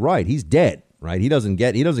Daunte Wright. He's dead, right? He doesn't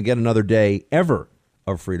get another day ever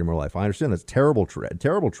of freedom or life. I understand that's terrible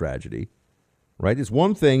tragedy, right? It's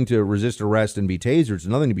one thing to resist arrest and be tasered. It's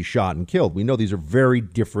another thing to be shot and killed. We know these are very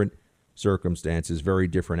different circumstances, very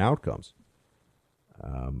different outcomes.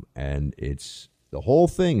 And the whole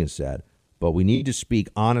thing is sad. But we need to speak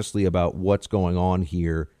honestly about what's going on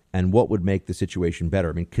here and what would make the situation better.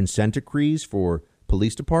 I mean, consent decrees for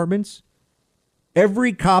police departments.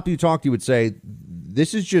 Every cop you talk to would say,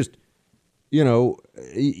 this is just,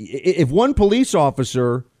 if one police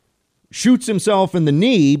officer shoots himself in the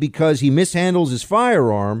knee because he mishandles his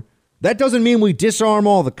firearm, that doesn't mean we disarm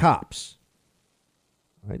all the cops.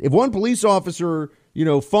 Right? If one police officer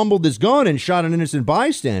fumbled his gun and shot an innocent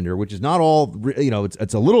bystander, which is not all,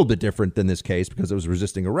 it's a little bit different than this case because it was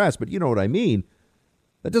resisting arrest, but you know what I mean?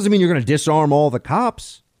 That doesn't mean you're going to disarm all the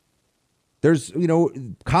cops.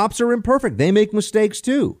 Cops are imperfect. They make mistakes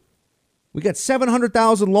too. We got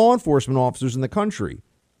 700,000 law enforcement officers in the country.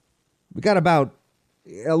 We got about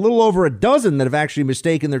a little over a dozen that have actually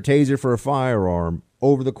mistaken their taser for a firearm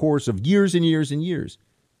over the course of years and years and years.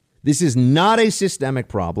 This is not a systemic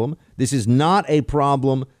problem. This is not a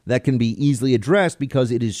problem that can be easily addressed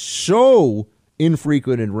because it is so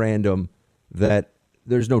infrequent and random that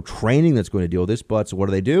there's no training that's going to deal with this. But so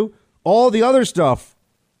what do? All the other stuff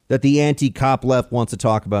that the anti-cop left wants to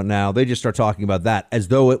talk about now, they just start talking about that as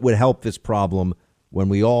though it would help this problem when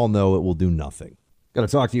we all know it will do nothing. Got to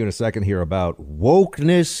talk to you in a second here about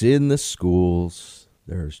wokeness in the schools.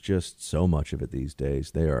 There's just so much of it these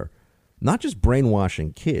days. They are not just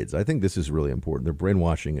brainwashing kids. I think this is really important. They're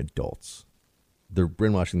brainwashing adults. They're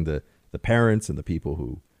brainwashing the parents and the people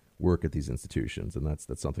who work at these institutions. And that's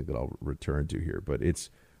something that I'll return to here. But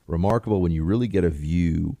it's remarkable when you really get a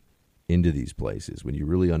view into these places, when you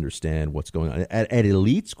really understand what's going on at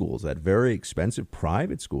elite schools, at very expensive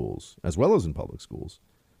private schools, as well as in public schools.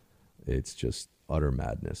 It's just utter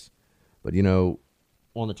madness. But,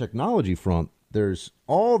 on the technology front, there's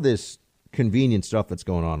all this convenient stuff that's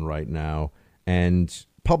going on right now, and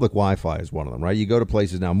public Wi-Fi is one of them, right? You go to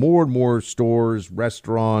places now, more and more stores,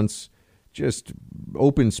 restaurants, just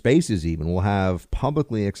open spaces even will have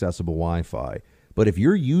publicly accessible Wi-Fi. But if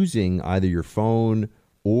you're using either your phone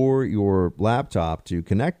or your laptop to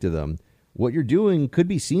connect to them, what you're doing could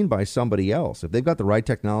be seen by somebody else. If they've got the right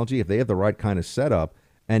technology, if they have the right kind of setup,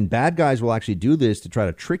 and bad guys will actually do this to try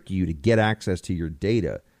to trick you to get access to your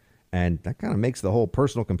data. And that kind of makes the whole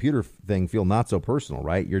personal computer thing feel not so personal,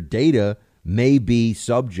 right? Your data may be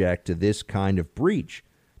subject to this kind of breach.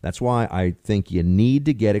 That's why I think you need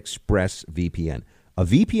to get ExpressVPN. A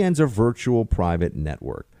VPN's a virtual private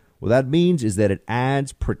network. What that means is that it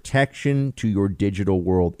adds protection to your digital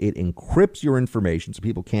world. It encrypts your information so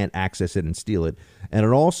people can't access it and steal it. And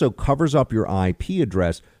it also covers up your IP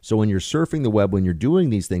address. So when you're surfing the web, when you're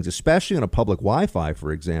doing these things, especially on a public Wi-Fi,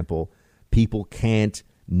 for example, people can't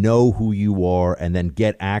know who you are and then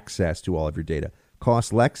get access to all of your data. It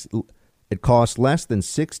costs less than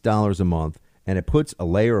 $6 a month, and it puts a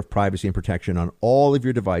layer of privacy and protection on all of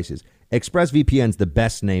your devices. ExpressVPN's the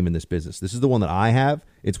best name in this business. This is the one that I have.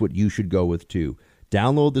 It's what you should go with, too.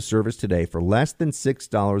 Download the service today for less than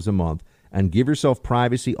 $6 a month and give yourself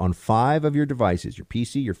privacy on 5 of your devices, your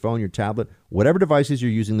PC, your phone, your tablet, whatever devices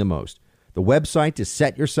you're using the most. The website to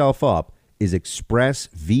set yourself up is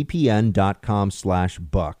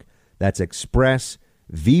expressvpn.com/buck. That's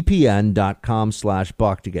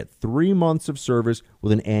expressvpn.com/buck to get 3 months of service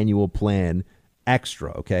with an annual plan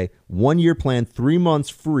extra, okay? 1-year plan, 3 months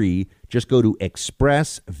free. Just go to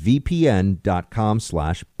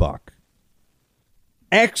expressvpn.com/buck.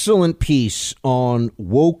 Excellent piece on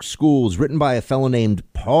woke schools written by a fellow named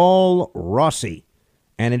Paul Rossi,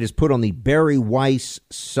 and it is put on the Barry Weiss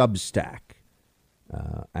Substack.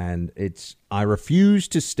 And I refuse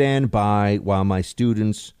to stand by while my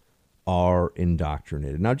students are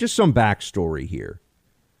indoctrinated. Now, just some backstory here.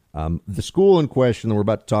 The school in question that we're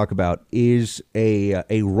about to talk about is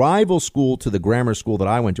a rival school to the grammar school that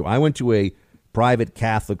I went to. I went to a private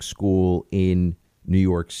Catholic school in New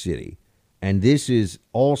York City. And this is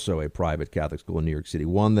also a private Catholic school in New York City,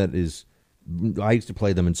 one that is, I used to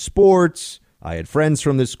play them in sports. I had friends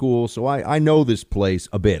from this school, so I know this place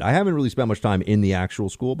a bit. I haven't really spent much time in the actual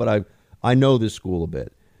school, but I know this school a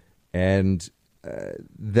bit. And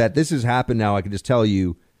that this has happened now, I can just tell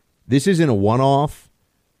you, this isn't a one-off.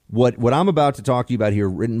 What I'm about to talk to you about here,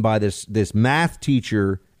 written by this math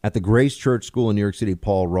teacher at the Grace Church School in New York City,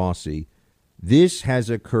 Paul Rossi, this has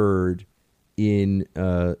occurred in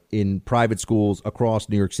private schools across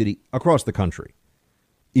New York City, across the country.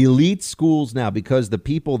 Elite schools now, because the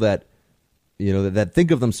people that that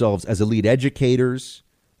think of themselves as elite educators,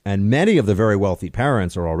 and many of the very wealthy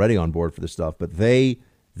parents are already on board for this stuff, but they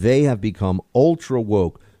have become ultra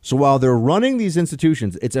woke. So while they're running these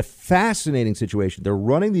institutions, it's a fascinating situation. They're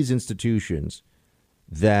running these institutions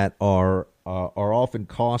that are often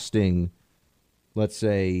costing, let's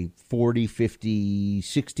say, $40,000, $50,000,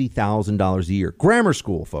 $60,000 a year. Grammar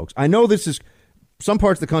school, folks. I know this is some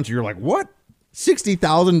parts of the country. You're like, what?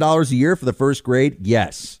 $60,000 a year for the first grade?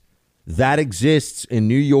 Yes, that exists in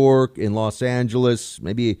New York, in Los Angeles,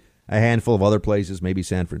 maybe a handful of other places, maybe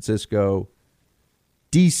San Francisco.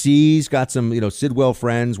 DC's got some, Sidwell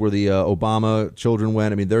Friends where the Obama children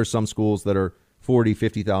went. I mean, there's some schools that are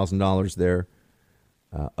 $40,000, $50,000 there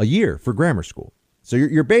a year for grammar school. So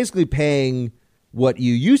you're basically paying what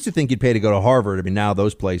you used to think you'd pay to go to Harvard. I mean, now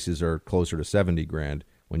those places are closer to $70,000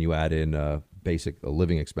 when you add in basic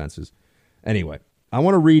living expenses. Anyway, I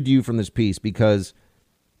want to read to you from this piece because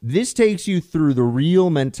this takes you through the real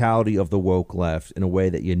mentality of the woke left in a way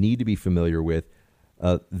that you need to be familiar with.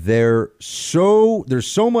 There's so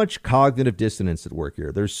much cognitive dissonance at work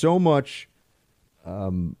here. There's so much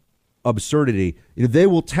absurdity. They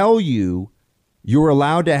will tell you you're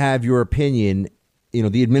allowed to have your opinion,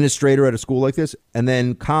 the administrator at a school like this, and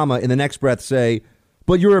then, in the next breath say,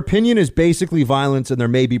 but your opinion is basically violence and there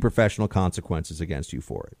may be professional consequences against you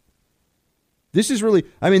for it. This is really,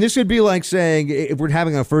 this would be like saying if we're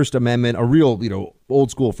having a First Amendment, a real, old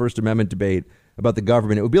school First Amendment debate about the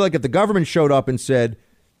government. It would be like if the government showed up and said,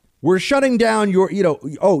 we're shutting down your,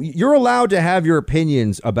 you're allowed to have your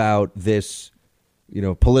opinions about this,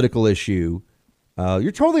 political issue.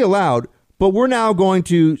 You're totally allowed, but we're now going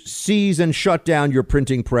to seize and shut down your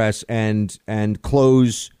printing press and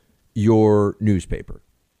close your newspaper.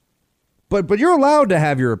 But you're allowed to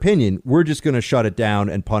have your opinion. We're just going to shut it down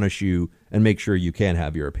and punish you and make sure you can't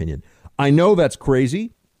have your opinion. I know that's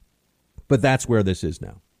crazy, but that's where this is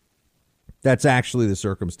now. That's actually the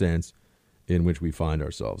circumstance in which we find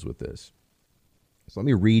ourselves with this. So let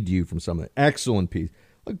me read to you from some of the excellent piece.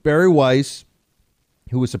 Look, Barry Weiss,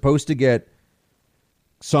 who was supposed to get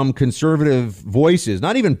some conservative voices,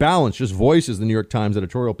 not even balanced, just voices, the New York Times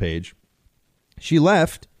editorial page, she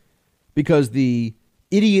left because the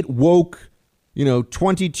idiot woke,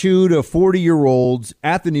 22 to 40-year-olds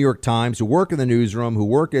at the New York Times who work in the newsroom, who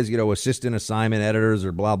work as, assistant assignment editors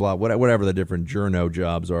or blah, blah, whatever the different journo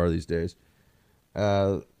jobs are these days.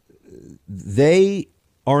 They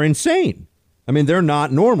are insane. They're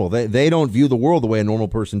not normal. They don't view the world the way a normal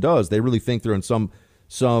person does. They really think they're in some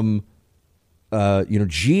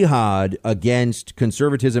jihad against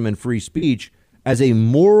conservatism and free speech as a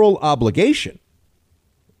moral obligation,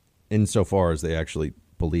 insofar as they actually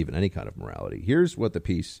believe in any kind of morality. Here's the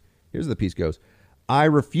piece goes. I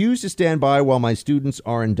refuse to stand by while my students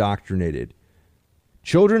are indoctrinated.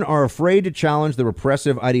 Children are afraid to challenge the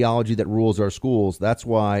repressive ideology that rules our schools. That's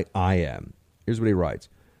why I am. Here's what he writes.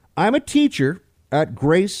 I'm a teacher at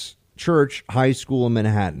Grace Church High School in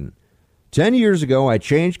Manhattan. 10 years ago, I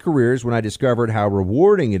changed careers when I discovered how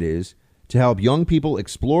rewarding it is to help young people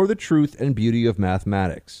explore the truth and beauty of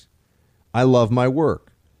mathematics. I love my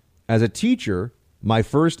work. As a teacher, my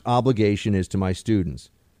first obligation is to my students.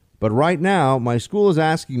 But right now, my school is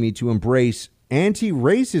asking me to embrace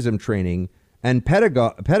anti-racism training and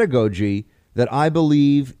pedagogy that I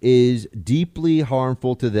believe is deeply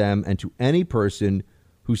harmful to them and to any person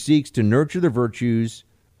who seeks to nurture the virtues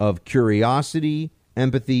of curiosity,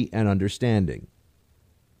 empathy, and understanding.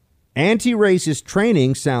 Anti-racist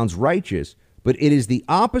training sounds righteous, but it is the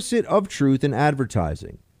opposite of truth in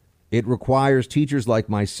advertising. It requires teachers like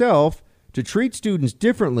myself to treat students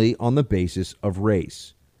differently on the basis of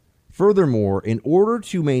race. Furthermore, in order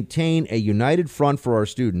to maintain a united front for our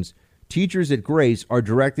students, teachers at Grace are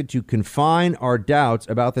directed to confine our doubts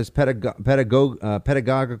about this pedagogical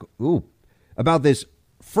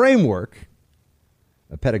framework,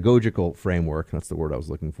 that's the word I was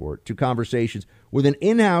looking for, to conversations with an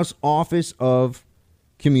in-house Office of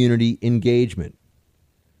Community Engagement,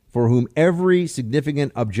 for whom every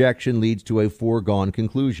significant objection leads to a foregone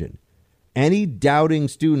conclusion. Any doubting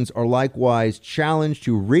students are likewise challenged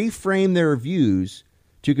to reframe their views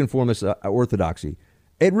to conformist orthodoxy.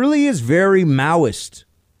 It really is very Maoist.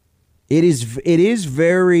 It is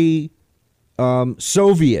very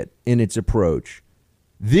Soviet in its approach.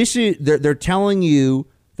 They're telling you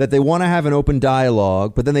that they want to have an open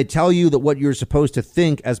dialogue, but then they tell you that what you're supposed to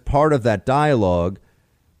think as part of that dialogue,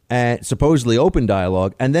 supposedly open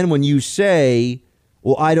dialogue, and then when you say,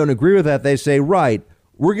 well, I don't agree with that, they say, right,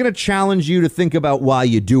 we're going to challenge you to think about why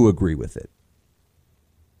you do agree with it.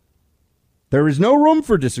 There is no room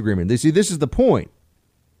for disagreement. This is the point.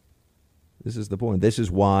 This is the point. This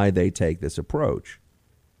is why they take this approach.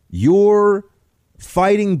 Your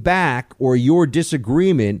fighting back or your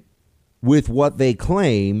disagreement with what they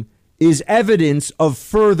claim is evidence of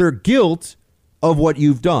further guilt of what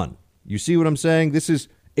you've done. You see what I'm saying?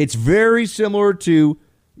 It's very similar to,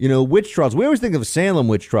 witch trials. We always think of Salem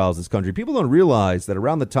witch trials in this country. People don't realize that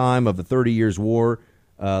around the time of the 30 Years' War,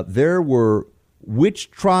 there were witch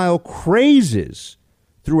trial crazes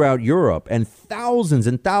throughout Europe, and thousands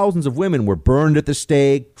of women were burned at the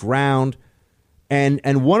stake, drowned.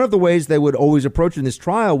 And one of the ways they would always approach in this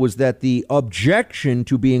trial was that the objection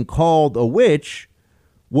to being called a witch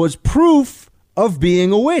was proof of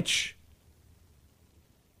being a witch.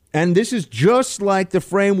 And this is just like the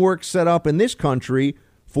framework set up in this country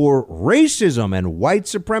for racism and white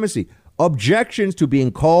supremacy. Objections to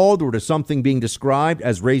being called or to something being described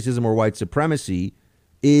as racism or white supremacy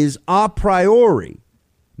is a priori,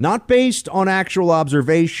 not based on actual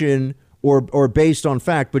observation or based on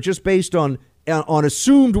fact, but just based on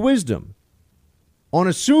assumed wisdom, on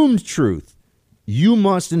assumed truth. You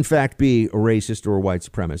must, in fact, be a racist or a white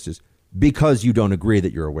supremacist because you don't agree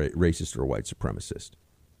that you're a racist or a white supremacist.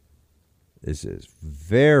 This is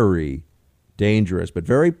very dangerous, but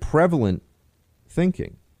very prevalent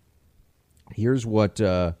thinking. Here's what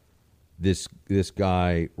this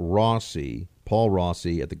guy, Paul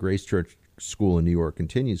Rossi, at the Grace Church School in New York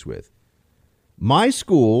continues with. My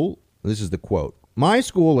school, this is the quote, my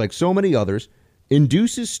school, like so many others,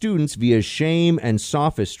 induces students via shame and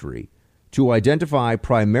sophistry to identify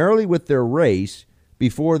primarily with their race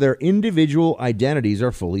before their individual identities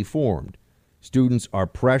are fully formed. Students are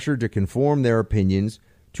pressured to conform their opinions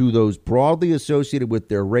to those broadly associated with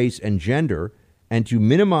their race and gender and to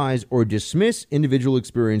minimize or dismiss individual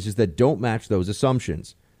experiences that don't match those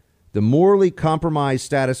assumptions. The morally compromised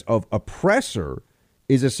status of oppressor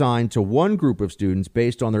is assigned to one group of students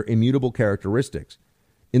based on their immutable characteristics.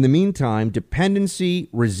 In the meantime, dependency,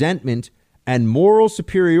 resentment, and moral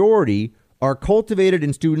superiority are cultivated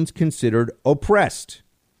in students considered oppressed.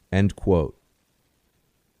 End quote.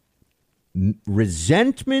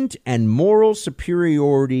 Resentment and moral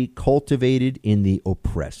superiority cultivated in the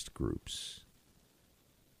oppressed groups.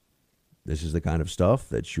 This is the kind of stuff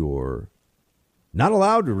that you're not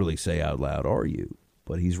allowed to really say out loud, are you?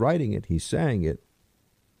 But he's writing it. He's saying it.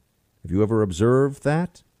 Have you ever observed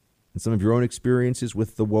that in some of your own experiences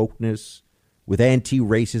with the wokeness, with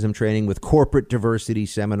anti-racism training, with corporate diversity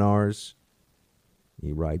seminars?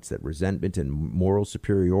 He writes that resentment and moral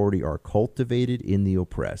superiority are cultivated in the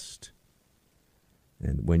oppressed.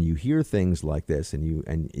 And when you hear things like this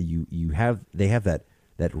and they have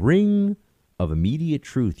that ring of immediate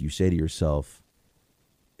truth, you say to yourself,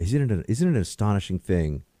 isn't it an astonishing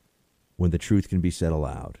thing when the truth can be said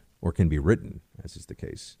aloud or can be written, as is the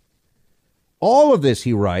case? All of this,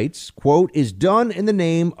 he writes, quote, is done in the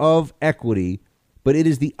name of equity, but it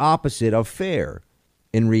is the opposite of fair.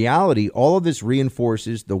 In reality, all of this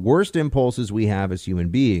reinforces the worst impulses we have as human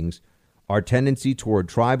beings, our tendency toward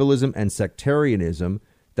tribalism and sectarianism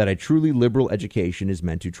that a truly liberal education is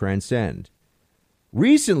meant to transcend.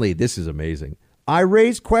 Recently, this is amazing, I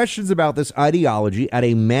raised questions about this ideology at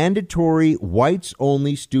a mandatory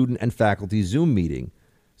whites-only student and faculty Zoom meeting.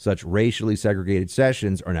 Such racially segregated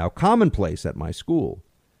sessions are now commonplace at my school.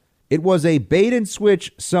 It was a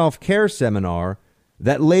bait-and-switch self-care seminar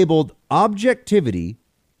that labeled objectivity,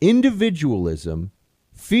 individualism,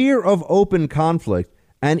 fear of open conflict,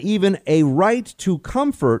 and even a right to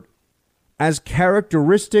comfort as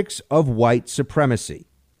characteristics of white supremacy.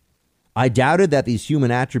 I doubted that these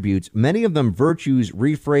human attributes, many of them virtues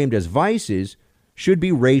reframed as vices, should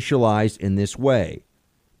be racialized in this way.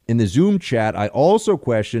 In the Zoom chat, I also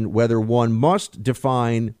questioned whether one must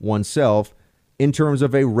define oneself in terms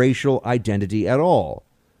of a racial identity at all.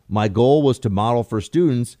 My goal was to model for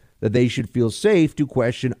students that they should feel safe to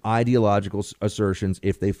question ideological assertions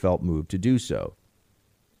if they felt moved to do so.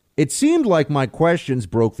 It seemed like my questions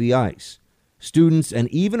broke the ice. Students and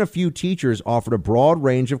even a few teachers offered a broad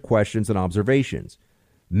range of questions and observations.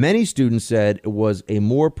 Many students said it was a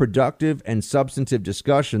more productive and substantive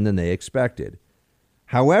discussion than they expected.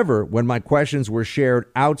 However, when my questions were shared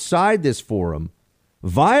outside this forum,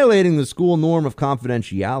 violating the school norm of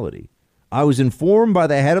confidentiality, I was informed by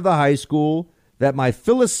the head of the high school that my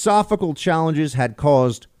philosophical challenges had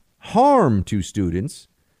caused harm to students,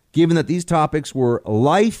 given that these topics were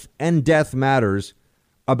life and death matters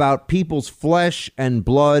about people's flesh and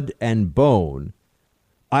blood and bone.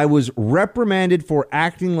 I was reprimanded for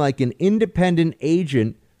acting like an independent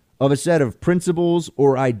agent of a set of principles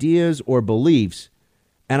or ideas or beliefs,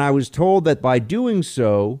 and I was told that by doing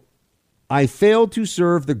so, I failed to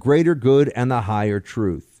serve the greater good and the higher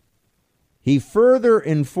truth. He further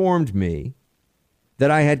informed me that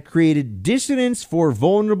I had created dissonance for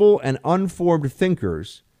vulnerable and unformed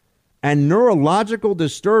thinkers and neurological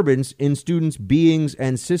disturbance in students' beings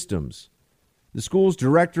and systems. The school's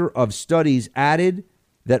director of studies added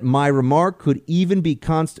that my remark could even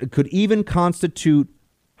constitute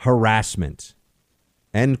harassment.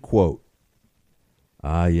 End quote.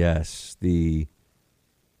 Ah, yes, the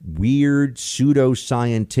weird,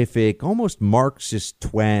 pseudoscientific, almost Marxist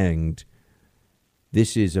twanged.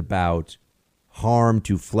 This is about harm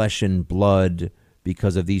to flesh and blood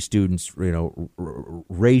because of these students,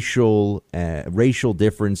 racial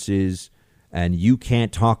differences, and you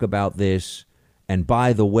can't talk about this. And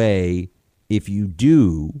by the way, if you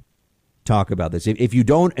do talk about this, if you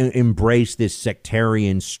don't embrace this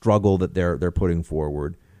sectarian struggle that they're putting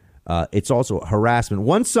forward, it's also harassment.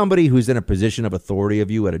 Once somebody who's in a position of authority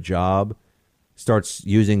of you at a job starts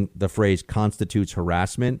using the phrase constitutes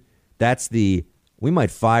harassment, that's the "we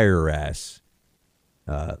might fire your ass"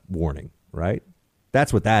 warning, right?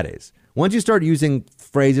 That's what that is. Once you start using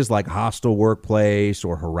phrases like hostile workplace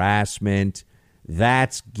or harassment,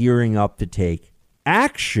 that's gearing up to take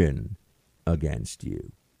action against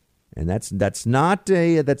you. And that's not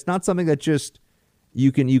something that just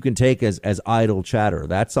you can take as idle chatter.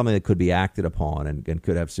 That's something that could be acted upon and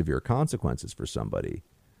could have severe consequences for somebody.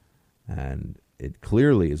 And it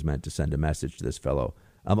clearly is meant to send a message to this fellow.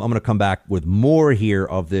 I'm going to come back with more here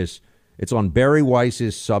of this. It's on Barry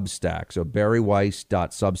Weiss's Substack. So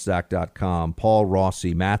barryweiss.substack.com. Paul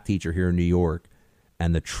Rossi, math teacher here in New York.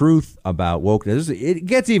 And the truth about wokeness. It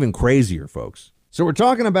gets even crazier, folks. So we're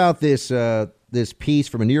talking about this piece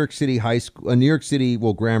from a New York City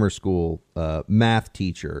grammar school math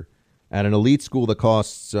teacher at an elite school that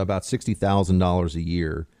costs about $60,000 a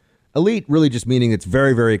year. Elite really just meaning it's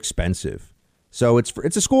very, very expensive. So it's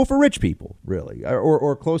a school for rich people, really,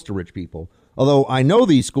 or close to rich people. Although I know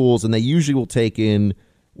these schools, and they usually will take in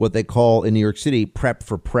what they call in New York City Prep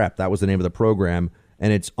for Prep. That was the name of the program.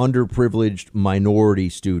 And it's underprivileged minority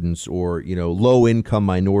students or, low-income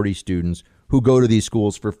minority students who go to these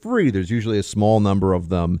schools for free. There's usually a small number of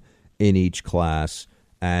them in each class.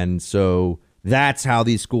 And so that's how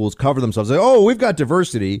these schools cover themselves. We've got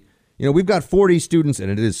diversity. We've got 40 students,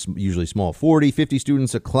 and it is usually small, 40, 50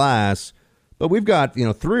 students a class. But we've got,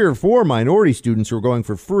 3 or 4 minority students who are going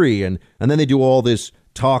for free. And then they do all this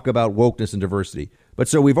talk about wokeness and diversity. But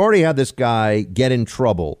so we've already had this guy get in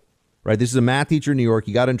trouble, right? This is a math teacher in New York.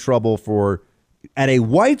 He got in trouble for at a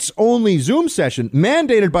whites-only Zoom session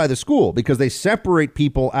mandated by the school because they separate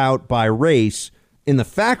people out by race in the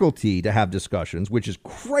faculty to have discussions, which is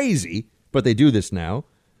crazy, but they do this now.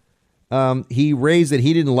 He raised that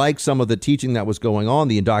he didn't like some of the teaching that was going on,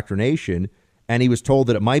 the indoctrination, and he was told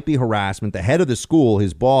that it might be harassment. The head of the school,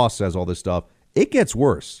 his boss, says all this stuff. It gets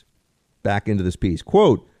worse. Back into this piece.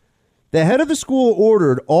 Quote, the head of the school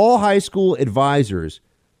ordered all high school advisors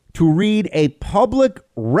to read a public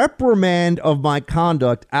reprimand of my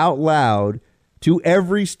conduct out loud to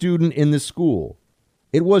every student in the school.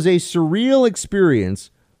 It was a surreal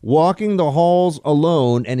experience walking the halls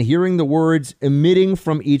alone and hearing the words emitting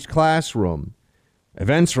from each classroom.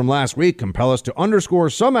 Events from last week compel us to underscore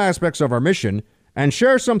some aspects of our mission and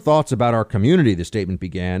share some thoughts about our community, the statement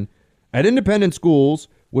began. At independent schools,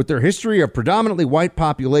 with their history of predominantly white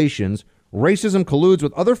populations, racism colludes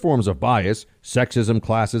with other forms of bias, sexism,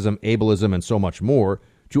 classism, ableism, and so much more,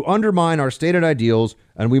 to undermine our stated ideals,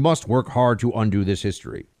 and we must work hard to undo this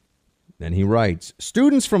history. Then he writes,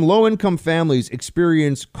 students from low-income families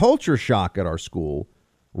experience culture shock at our school.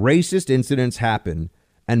 Racist incidents happen,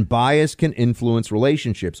 and bias can influence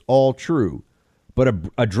relationships, all true. But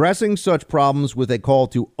addressing such problems with a call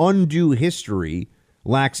to undo history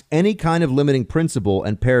lacks any kind of limiting principle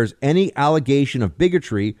and pairs any allegation of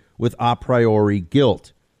bigotry with a priori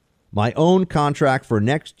guilt. My own contract for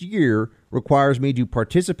next year requires me to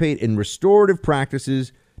participate in restorative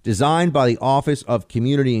practices designed by the Office of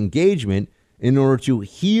Community Engagement in order to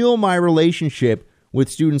heal my relationship with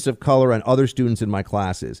students of color and other students in my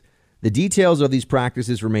classes. The details of these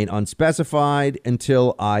practices remain unspecified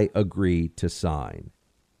until I agree to sign.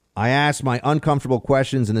 I asked my uncomfortable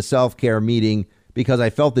questions in the self-care meeting because I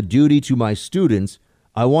felt the duty to my students.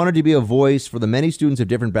 I wanted to be a voice for the many students of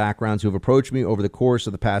different backgrounds who have approached me over the course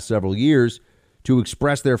of the past several years to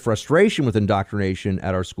express their frustration with indoctrination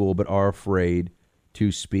at our school, but are afraid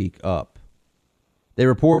to speak up. They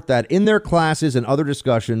report that in their classes and other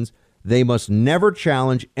discussions, they must never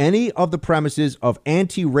challenge any of the premises of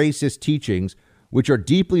anti-racist teachings, which are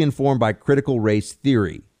deeply informed by critical race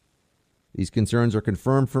theory. These concerns are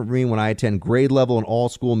confirmed for me when I attend grade level and all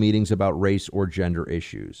school meetings about race or gender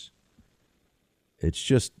issues. It's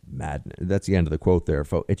just madness. That's the end of the quote there,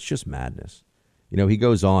 folks. It's just madness. You know, he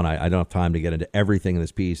goes on. I don't have time to get into everything in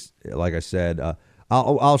this piece. Like I said,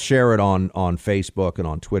 I'll share it on Facebook and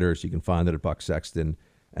on Twitter, so you can find it at Buck Sexton,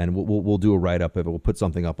 and we'll do a write-up of it. We'll put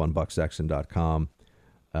something up on bucksexton.com.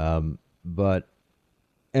 But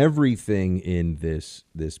everything in this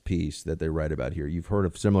piece that they write about here, you've heard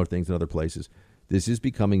of similar things in other places. This is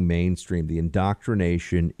becoming mainstream. The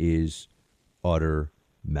indoctrination is utter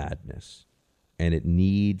madness, and it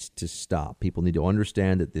needs to stop. People need to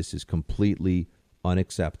understand that this is completely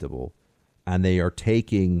unacceptable, and they are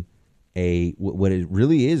taking what it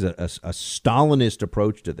really is a Stalinist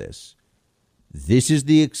approach to this. This is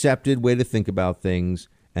the accepted way to think about things,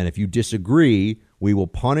 and if you disagree, we will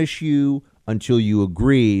punish you until you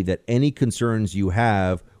agree that any concerns you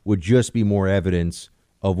have would just be more evidence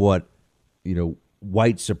of what,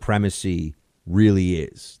 white supremacy really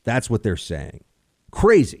is. That's what they're saying.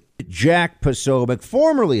 Crazy. Jack Posobiec,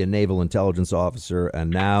 formerly a naval intelligence officer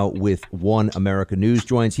and now with One America News,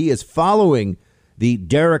 joins. He is following the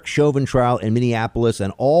Derek Chauvin trial in Minneapolis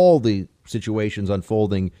and all the situations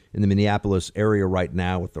unfolding in the Minneapolis area right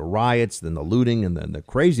now with the riots, then the looting, and then the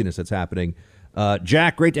craziness that's happening.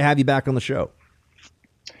 Jack, great to have you back on the show.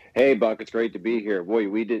 Hey, Buck, it's great to be here. Boy,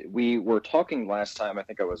 we were talking last time, I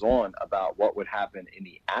think I was on, about what would happen in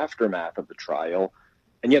the aftermath of the trial,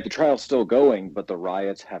 and yet the trial's still going, but the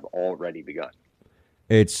riots have already begun.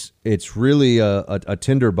 It's really a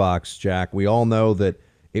tinderbox, Jack. We all know that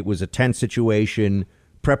it was a tense situation,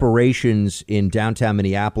 preparations in downtown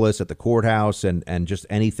Minneapolis at the courthouse and just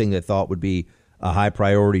anything that thought would be a high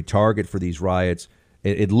priority target for these riots.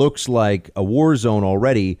 It looks like a war zone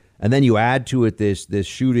already. And then you add to it this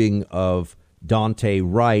shooting of Dante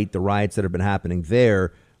Wright, the riots that have been happening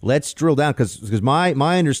there. Let's drill down because my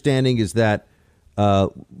understanding is that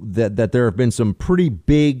that there have been some pretty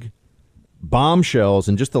big bombshells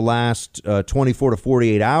in just the last 24 to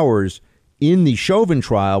 48 hours in the Chauvin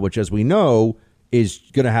trial, which, as we know, is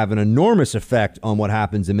going to have an enormous effect on what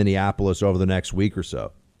happens in Minneapolis over the next week or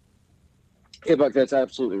so. Yeah, Buck, that's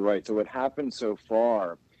absolutely right. So what happened so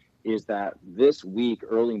far is that this week,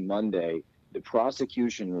 early Monday, the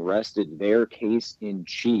prosecution rested their case in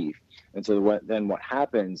chief. And so what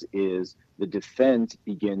happens is the defense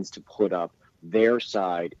begins to put up their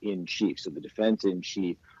side in chief. So the defense in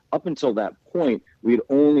chief, up until that point, we had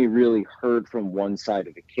only really heard from one side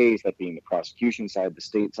of the case, that being the prosecution side, the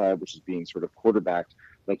state side, which is being sort of quarterbacked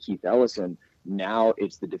by Keith Ellison. Now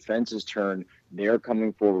it's the defense's turn. They're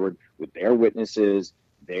coming forward with their witnesses,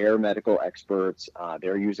 their medical experts,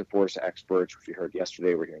 their use of force experts, which we heard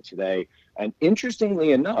yesterday, we're hearing today. And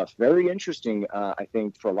interestingly enough, very interesting, I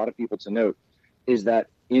think, for a lot of people to note, is that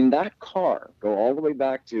in that car, go all the way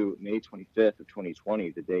back to May 25th of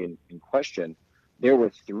 2020, the day in question, there were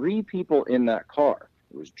 3 people in that car.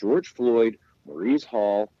 It was George Floyd, Maurice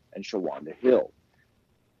Hall, and Shawanda Hill.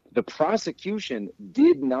 The prosecution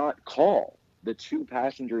did not call the 2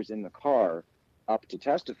 passengers in the car up to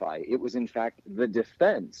testify. It was, in fact, the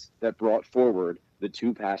defense that brought forward the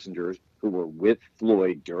 2 passengers who were with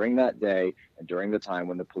Floyd during that day and during the time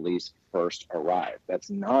when the police first arrived. That's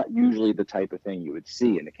not usually the type of thing you would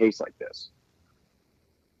see in a case like this.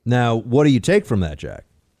 Now, what do you take from that, Jack?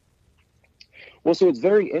 Well, so it's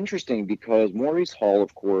very interesting because Maurice Hall,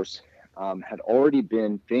 of course, had already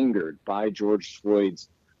been fingered by George Floyd's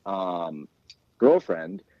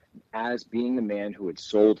girlfriend as being the man who had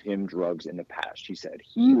sold him drugs in the past. She said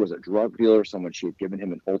he was a drug dealer, someone she had given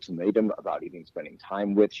him an ultimatum about even spending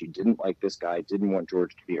time with. She didn't like this guy, didn't want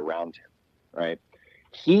George to be around him, right?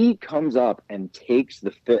 He comes up and takes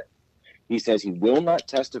the fifth. He says he will not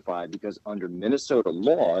testify because under Minnesota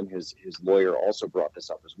law, and his lawyer also brought this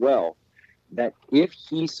up as well, that if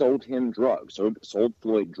he sold him drugs, so sold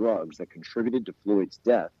Floyd drugs that contributed to Floyd's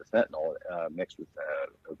death, the fentanyl mixed with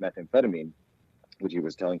methamphetamine, which he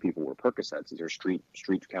was telling people were Percocets, these are street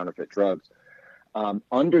counterfeit drugs.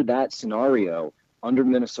 Under that scenario, under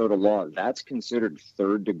Minnesota law, that's considered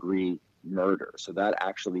third-degree murder. So that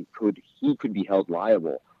actually he could be held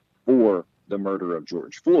liable for the murder of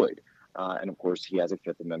George Floyd. And of course, he has a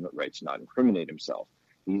Fifth Amendment right to not incriminate himself.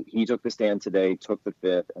 He took the stand today, took the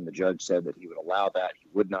fifth, and the judge said that he would allow that. He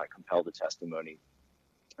would not compel the testimony.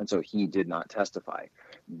 And so he did not testify.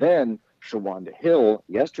 Then Shawanda Hill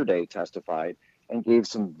yesterday testified and gave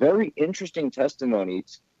some very interesting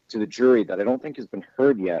testimonies to the jury that I don't think has been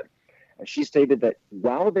heard yet. And she stated that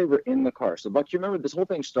while they were in the car, so Buck, you remember this whole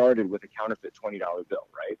thing started with a counterfeit $20 bill,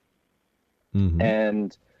 right? Mm-hmm.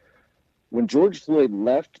 And when George Floyd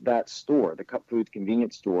left that store, the Cup Foods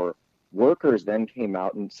convenience store, workers then came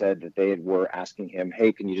out and said that they were asking him,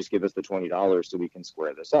 hey, can you just give us the $20 so we can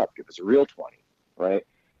square this up? Give us a real 20, right?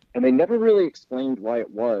 And they never really explained why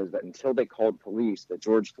it was that until they called police that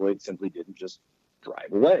George Floyd simply didn't just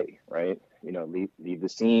drive away, right? Leave the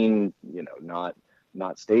scene, not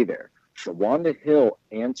stay there. Shawanda Hill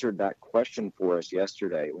answered that question for us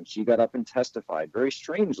yesterday when she got up and testified, very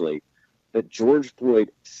strangely, that George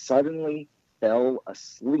Floyd suddenly fell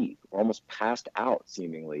asleep, almost passed out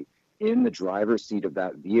seemingly, in the driver's seat of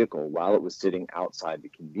that vehicle while it was sitting outside the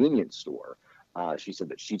convenience store. She said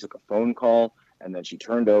that she took a phone call and then she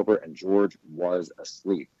turned over and George was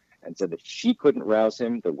asleep, and said that she couldn't rouse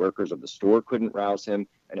him, the workers of the store couldn't rouse him,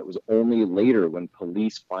 and it was only later when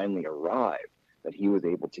police finally arrived that he was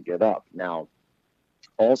able to get up. Now,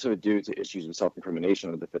 also due to issues of self-incrimination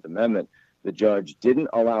under the Fifth Amendment, the judge didn't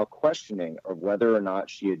allow questioning of whether or not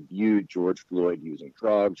she had viewed George Floyd using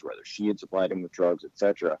drugs, whether she had supplied him with drugs,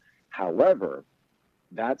 etc. However,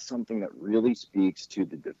 that's something that really speaks to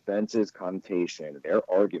the defense's connotation, their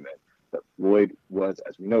argument that Floyd was,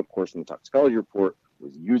 as we know, of course, in the toxicology report,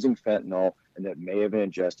 was using fentanyl and that may have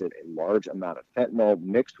ingested a large amount of fentanyl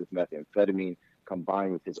mixed with methamphetamine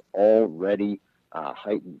combined with his already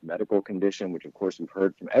heightened medical condition, which of course we've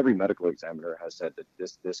heard from every medical examiner has said that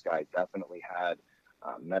this guy definitely had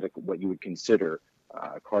what you would consider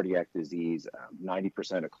cardiac disease,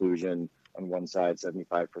 90% occlusion on one side,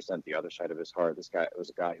 75% the other side of his heart. This guy was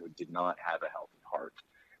a guy who did not have a healthy heart.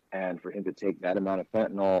 And for him to take that amount of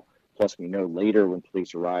fentanyl, plus we know later when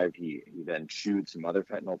police arrived, he then chewed some other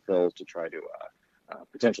fentanyl pills to try to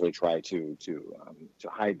potentially try to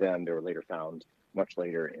hide them. They were later found much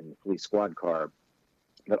later in the police squad car.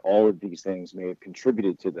 That all of these things may have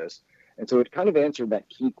contributed to this. And so it kind of answered that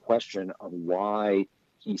key question of why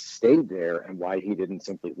he stayed there and why he didn't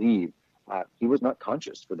simply leave. He was not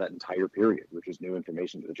conscious for that entire period, which is new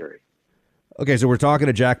information to the jury. Okay, so we're talking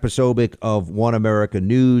to Jack Posobiec of One America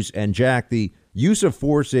News. And Jack, the use of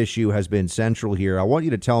force issue has been central here. I want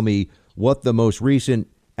you to tell me what the most recent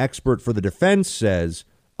expert for the defense says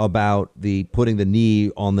about the putting the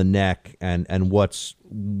knee on the neck and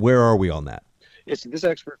where are we on that? Yes, this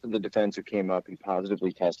expert for the defense who came up, he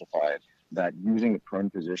positively testified that using the prone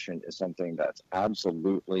position is something that's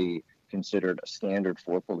absolutely considered a standard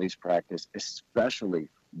for police practice, especially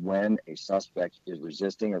when a suspect is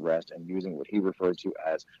resisting arrest and using what he referred to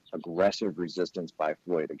as aggressive resistance by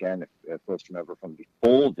Floyd. Again, if folks remember from the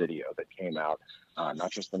full video that came out, not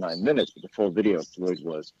just the 9 minutes, but the full video, Floyd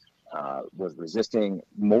was was resisting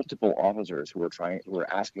multiple officers who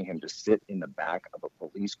were asking him to sit in the back of a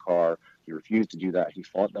police car. He refused to do that. He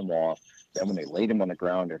fought them off. Then when they laid him on the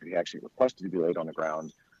ground, after he actually requested to be laid on the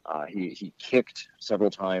ground, he kicked several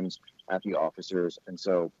times at the officers. And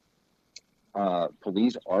so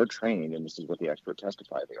police are trained, and this is what the expert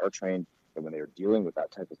testified, they are trained that when they are dealing with that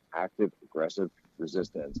type of active, aggressive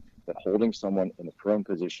resistance, that holding someone in a prone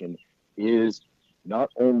position is not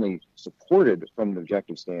only supported from an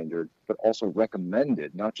objective standard, but also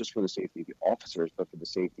recommended, not just for the safety of the officers, but for the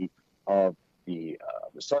safety of the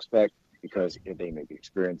suspect, because they may be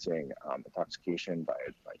experiencing intoxication by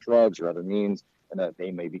drugs or other means, and that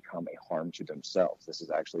they may become a harm to themselves. This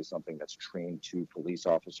is actually something that's trained to police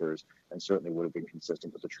officers, and certainly would have been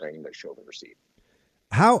consistent with the training that Chauvin received.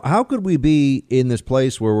 How could we be in this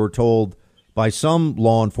place where we're told by some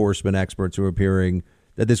law enforcement experts who are appearing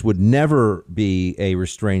that this would never be a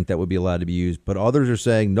restraint that would be allowed to be used, but others are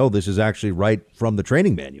saying, no, this is actually right from the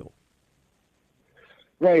training manual?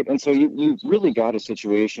 Right. And so you've really got a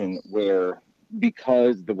situation where,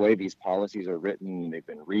 because the way these policies are written, they've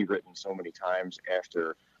been rewritten so many times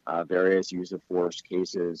after various use of force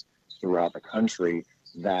cases throughout the country,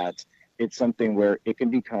 that it's something where it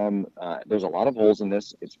can become, there's a lot of holes in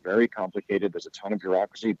this. It's very complicated. There's a ton of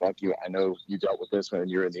bureaucracy. Buck, I know you dealt with this when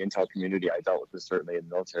you're in the intel community. I dealt with this certainly in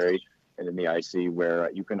the military and in the IC,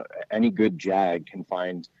 where any good JAG can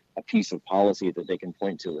find a piece of policy that they can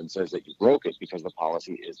point to and says that you broke it because the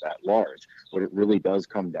policy is that large. What it really does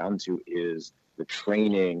come down to is the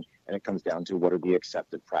training, and it comes down to what are the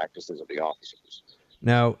accepted practices of the officers.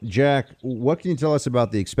 Now, Jack, what can you tell us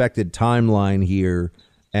about the expected timeline here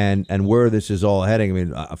and where this is all heading? I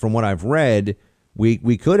mean, from what I've read,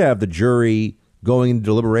 we could have the jury going into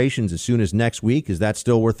deliberations as soon as next week. Is that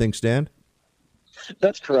still where things stand?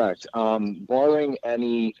 That's correct. Barring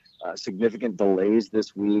any significant delays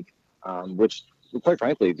this week, which, quite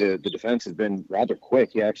frankly, the defense has been rather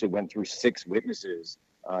quick. He actually went through 6 witnesses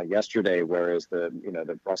yesterday, whereas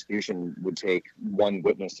the prosecution would take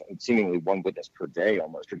seemingly one witness per day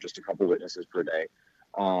almost, or just a couple witnesses per day.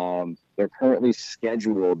 They're currently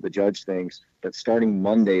scheduled. The judge thinks that starting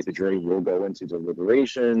Monday, the jury will go into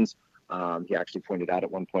deliberations. He actually pointed out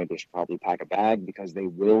at one point they should probably pack a bag, because they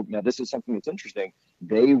will. Now, this is something that's interesting.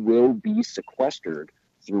 They will be sequestered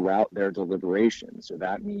throughout their deliberations. So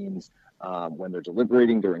that means when they're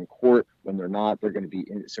deliberating, they're in court. When they're not, they're going to be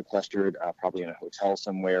sequestered probably in a hotel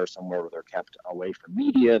somewhere where they're kept away from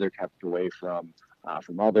media. They're kept away from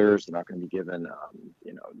others. They're not going to be given,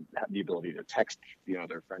 have the ability to text,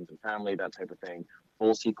 their friends and family, that type of thing.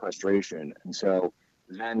 Full sequestration. And so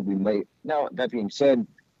then we might. Now, that being said,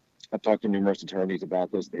 I've talked to numerous attorneys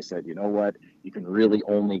about this. They said, you know what, you can really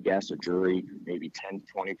only guess a jury maybe 10 to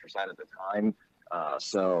 20% of the time.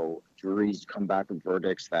 So juries come back with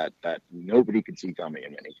verdicts that nobody could see coming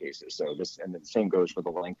in many cases. So and the same goes for the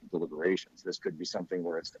length of deliberations. This could be something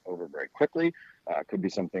where it's over very quickly. Could be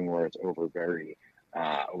something where it's over a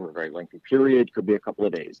very lengthy period. Could be a couple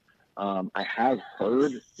of days. I have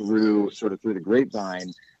heard through the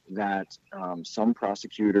grapevine that some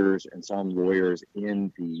prosecutors and some lawyers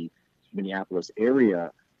in the Minneapolis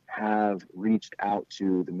area have reached out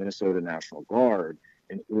to the Minnesota National Guard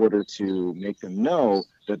in order to make them know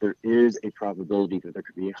that there is a probability that there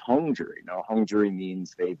could be a hung jury. Now, a hung jury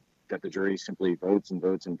means that the jury simply votes and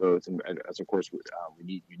votes and votes, and as of course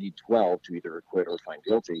you need 12 to either acquit or find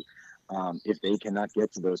guilty. If they cannot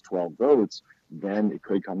get to those 12 votes, then it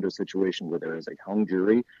could come to a situation where there is a hung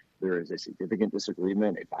jury, there is a significant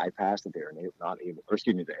disagreement, a bypass that they are not able, or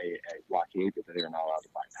excuse me, a blockade that they are not allowed to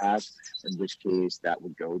bypass, in which case that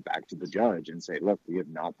would go back to the judge and say, look, we have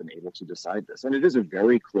not been able to decide this. And it is a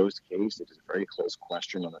very close case. It is a very close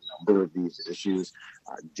question on a number of these issues.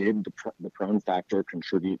 Did the prone factor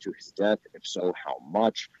contribute to his death? If so, how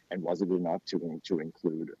much? And was it enough to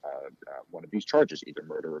include one of these charges, either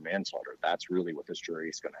murder or manslaughter? That's really what this jury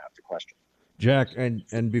is going to have to question. Jack,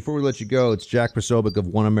 and before we let you go, it's Jack Posobiec of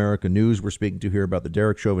One America News we're speaking to here about the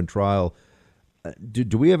Derek Chauvin trial.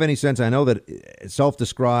 Do we have any sense? I know that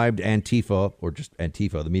self-described Antifa, or just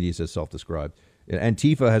Antifa, the media says self-described,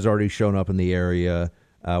 Antifa has already shown up in the area.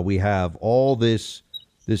 We have all this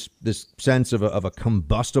sense of a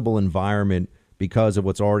combustible environment because of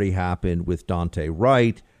what's already happened with Daunte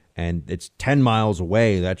Wright, and it's 10 miles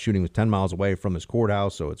away. That shooting was 10 miles away from this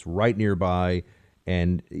courthouse, so it's right nearby.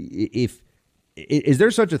 And is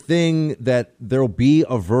there such a thing that there'll be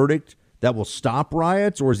a verdict that will stop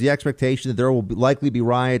riots, or is the expectation that there will likely be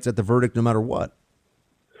riots at the verdict no matter what?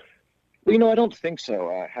 Well, I don't think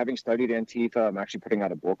so. Having studied Antifa, I'm actually putting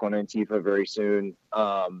out a book on Antifa very soon.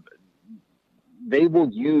 They will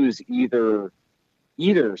use either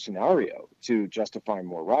either scenario to justify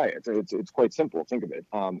more riots. It's quite simple. Think of it.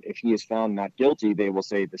 If he is found not guilty, they will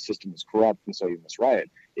say the system is corrupt and so you must riot.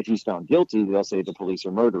 If he's found guilty, they'll say the police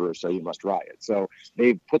are murderers, so you must riot. So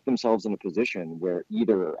they've put themselves in a position where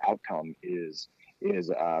either outcome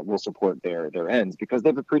will support their ends, because they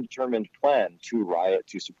have a predetermined plan to riot,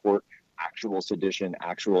 to support actual sedition,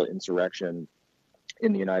 actual insurrection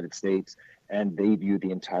in the United States. And they view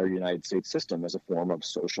the entire United States system as a form of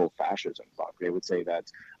social fascism. They would say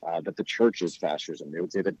that the church is fascism. They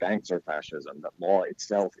would say that banks are fascism, that law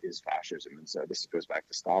itself is fascism. And so this goes back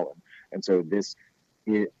to Stalin. And so this,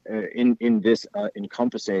 in this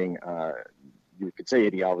encompassing, you could say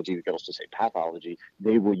ideology, you could also say pathology,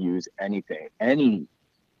 they will use any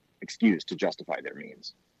excuse to justify their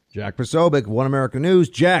means. Jack Posobiec, One America News.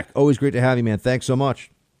 Jack, always great to have you, man. Thanks so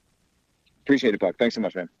much. Appreciate it, Buck. Thanks so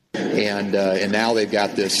much, man. And now they've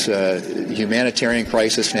got this humanitarian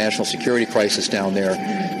crisis, national security crisis down there,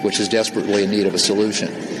 which is desperately in need of a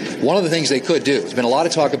solution. One of the things they could do, there's been a lot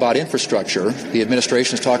of talk about infrastructure. The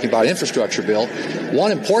administration is talking about infrastructure bill.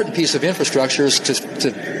 One important piece of infrastructure is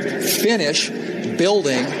to finish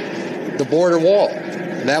building the border wall.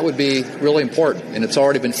 That would be really important, and it's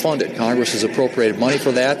already been funded. Congress has appropriated money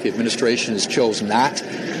for that. The administration has chosen not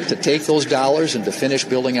to take those dollars and to finish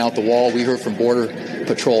building out the wall. We heard from Border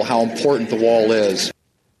Patrol how important the wall is.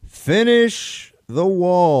 Finish the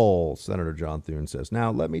wall, Senator John Thune says.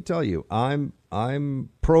 Now, let me tell you, I'm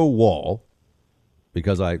pro-wall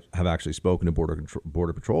because I have actually spoken to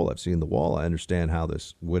Border Patrol. I've seen the wall. I understand how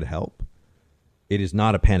this would help. It is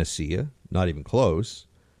not a panacea, not even close.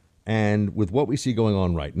 And with what we see going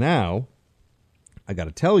on right now, I got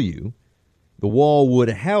to tell you, the wall would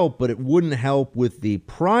help, but it wouldn't help with the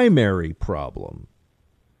primary problem.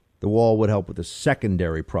 The wall would help with the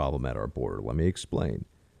secondary problem at our border. Let me explain.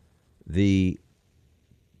 We'll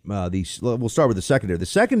start with the secondary. The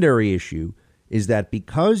secondary issue is that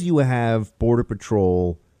because you have Border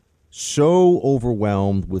Patrol so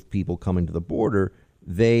overwhelmed with people coming to the border,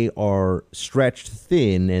 they are stretched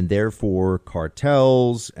thin, and therefore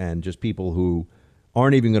cartels and just people who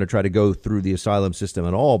aren't even going to try to go through the asylum system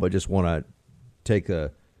at all, but just want to take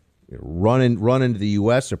a run into the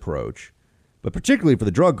U.S. approach. But particularly for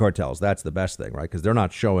the drug cartels, that's the best thing, right? Because they're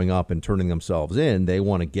not showing up and turning themselves in. They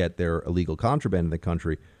want to get their illegal contraband in the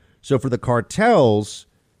country. So for the cartels,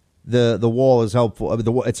 the wall is helpful.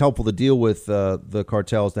 It's helpful to deal with the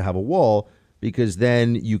cartels to have a wall, because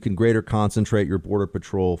then you can greater concentrate your Border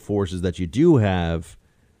Patrol forces that you do have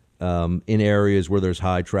in areas where there's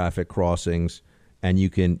high traffic crossings, and you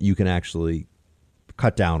can actually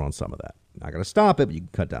cut down on some of that. Not going to stop it, but you can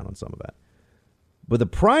cut down on some of that. But the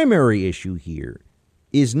primary issue here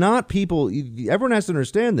is not people. Everyone has to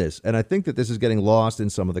understand this, and I think that this is getting lost in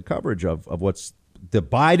some of the coverage of what's the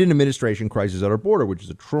Biden administration crisis at our border, which is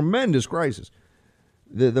a tremendous crisis.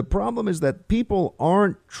 The problem is that people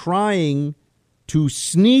aren't trying to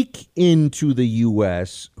sneak into the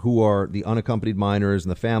U.S., who are the unaccompanied minors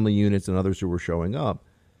and the family units and others who are showing up.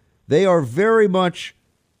 They are very much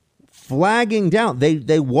flagging down.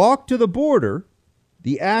 They walk to the border,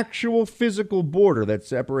 the actual physical border that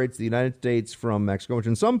separates the United States from Mexico, which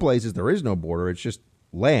in some places there is no border. It's just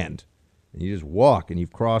land. And you just walk and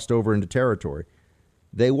you've crossed over into territory.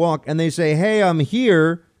 They walk and they say, hey, I'm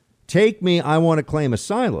here. Take me. I want to claim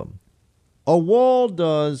asylum. A wall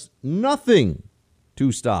does nothing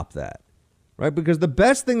to stop that, right? Because the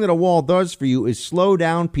best thing that a wall does for you is slow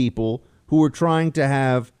down people who are trying to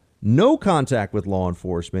have no contact with law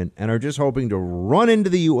enforcement and are just hoping to run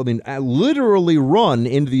into literally run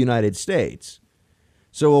into the United States.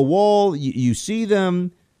 So a wall, you see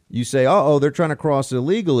them, you say, they're trying to cross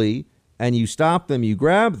illegally, and you stop them, you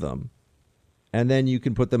grab them, and then you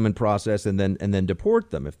can put them in process and then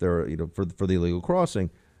deport them if they're, for the illegal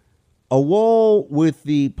crossing. A wall with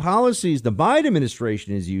the policies the Biden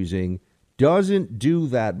administration is using doesn't do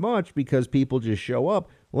that much because people just show up.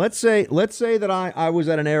 Let's say that I was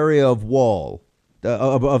at an area of wall,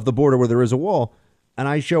 of the border where there is a wall, and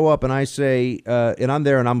I show up and I say, and I'm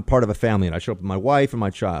there and I'm part of a family, and I show up with my wife and my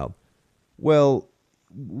child. Well,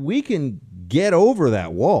 we can get over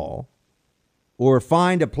that wall or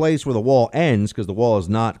find a place where the wall ends, because the wall is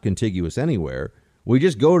not contiguous anywhere. We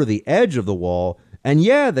just go to the edge of the wall. And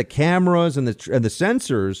yeah, the cameras and the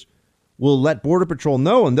sensors will let Border Patrol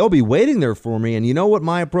know, and they'll be waiting there for me. And you know what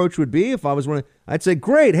my approach would be if I was one? I'd say,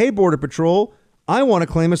 great, hey, Border Patrol, I want to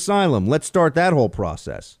claim asylum. Let's start that whole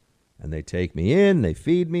process. And they take me in, they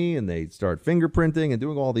feed me, and they start fingerprinting and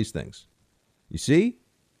doing all these things. You see,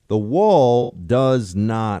 the wall does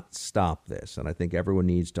not stop this. And I think everyone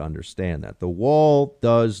needs to understand that. The wall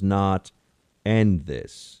does not end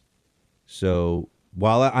this. So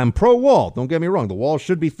while I'm pro-wall, don't get me wrong, the wall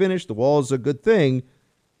should be finished. The wall is a good thing.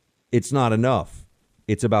 It's not enough.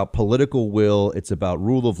 It's about political will. It's about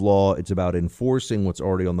rule of law. It's about enforcing what's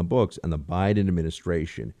already on the books. And the Biden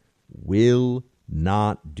administration will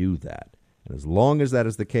not do that. And as long as that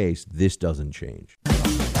is the case, this doesn't change.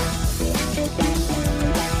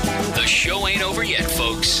 The show ain't over yet,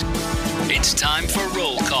 folks. It's time for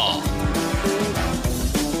Roll Call.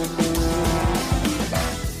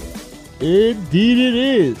 Indeed it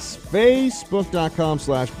is.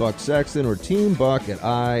 Facebook.com/Buck Sexton or Team Buck at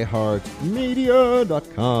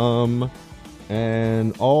iHeartMedia.com.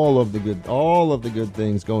 And all of the good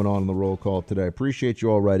things going on in the roll call today. I appreciate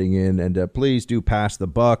you all writing in, and please do pass the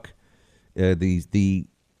buck. The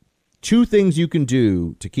two things you can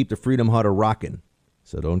do to keep the Freedom Hut a-rockin',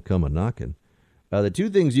 so don't come a-knockin'. The two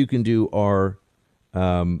things you can do are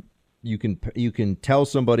you can tell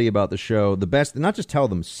somebody about the show. The best, not just tell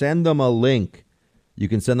them, send them a link. You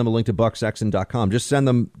can send them a link to bucksexton.com. Just send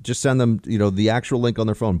them, the actual link on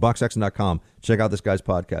their phone, bucksexton.com. Check out this guy's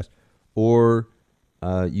podcast. Or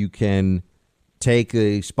you can take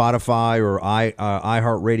a Spotify or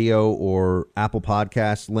iHeartRadio or Apple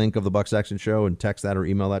Podcasts link of the Buck Sexton Show and text that or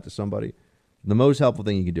email that to somebody. The most helpful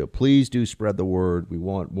thing you can do. Please do spread the word. We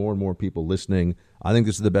want more and more people listening. I think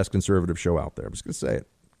this is the best conservative show out there. I'm just going to say it.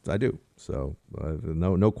 I do. So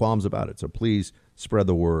no qualms about it. So please spread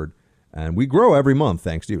the word. And we grow every month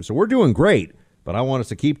thanks to you. So we're doing great, but I want us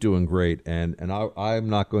to keep doing great. And I'm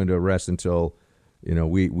not going to rest until,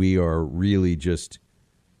 we are really just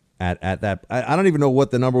at that. I don't even know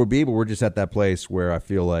what the number would be, but we're just at that place where I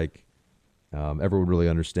feel like everyone really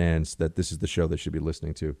understands that this is the show they should be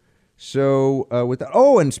listening to. So with that,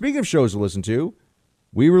 and speaking of shows to listen to,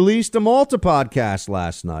 we released a Malta podcast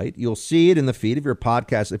last night. You'll see it in the feed if you're a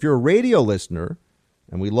podcast. If you're a radio listener,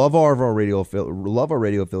 and we love our radio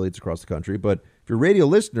affiliates across the country, but if you're a radio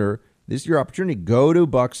listener, this is your opportunity. Go to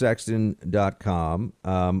bucksexton.com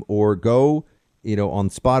or go, on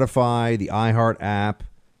Spotify, the iHeart app,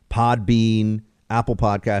 Podbean, Apple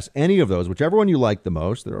Podcasts, any of those, whichever one you like the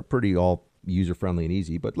most. They're pretty all user-friendly and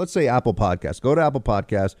easy. But let's say Apple Podcasts. Go to Apple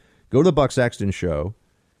Podcasts. Go to the Buck Sexton Show.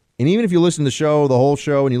 And even if you listen to the show, the whole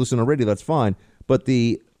show, and you listen to radio, that's fine. But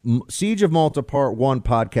the Siege of Malta Part 1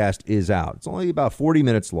 podcast is out. It's only about 40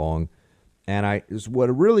 minutes long. And what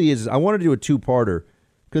it really is I wanted to do a two-parter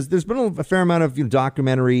because there's been a fair amount of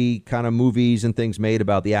documentary kind of movies and things made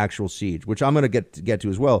about the actual siege, which I'm going to get to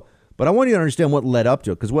as well. But I want you to understand what led up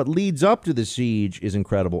to it, because what leads up to the siege is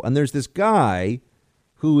incredible. And there's this guy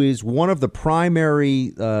who is one of the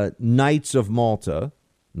primary Knights of Malta,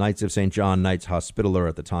 Knights of St. John, Knights Hospitaller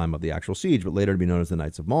at the time of the actual siege, but later to be known as the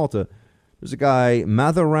Knights of Malta. There's a guy,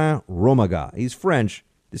 Mathurin Romaga. He's French.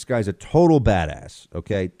 This guy's a total badass,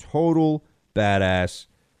 okay? Total badass,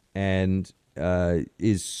 and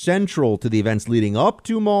is central to the events leading up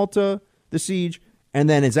to Malta, the siege, and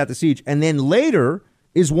then is at the siege. And then later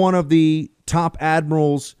is one of the top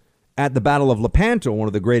admirals at the Battle of Lepanto, one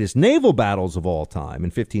of the greatest naval battles of all time in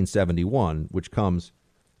 1571, which comes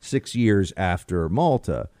 6 years after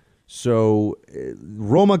Malta. So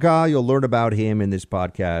Romaga, you'll learn about him in this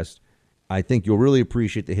podcast. I think you'll really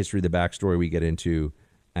appreciate the history, the backstory we get into.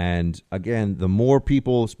 And again, the more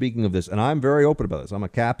people speaking of this, and I'm very open about this. I'm a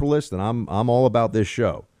capitalist, and I'm all about this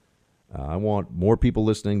show. I want more people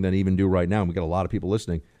listening than even do right now. And we got a lot of people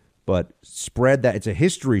listening, but spread that. It's a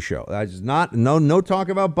history show. It's not no talk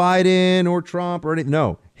about Biden or Trump or anything.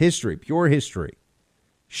 No, history, pure history.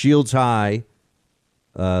 Shields high.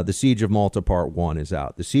 The Siege of Malta Part 1 is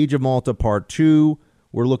out. The Siege of Malta Part 2,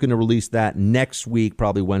 we're looking to release that next week,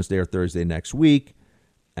 probably Wednesday or Thursday next week.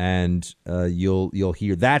 And you'll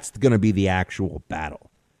hear that's going to be the actual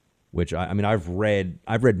battle, which I've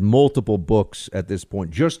read multiple books at this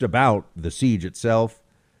point just about the siege itself,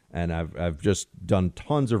 and I've just done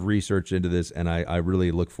tons of research into this, and I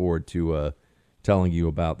really look forward to telling you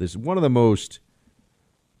about this. One of the most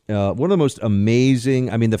amazing.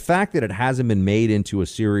 I mean, the fact that it hasn't been made into a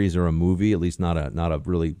series or a movie, at least not a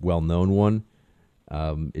really well-known one,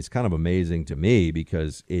 is kind of amazing to me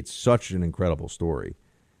because it's such an incredible story.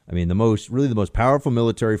 I mean, the most powerful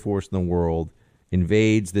military force in the world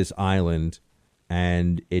invades this island,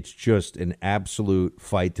 and it's just an absolute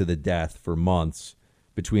fight to the death for months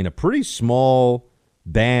between a pretty small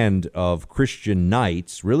band of Christian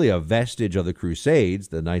knights, really a vestige of the Crusades,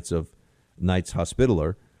 the Knights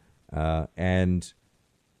Hospitaller, and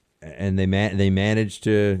they managed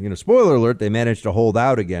to, spoiler alert, they managed to hold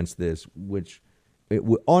out against this,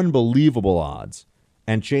 unbelievable odds.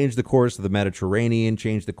 And change the course of the Mediterranean,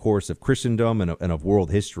 change the course of Christendom and of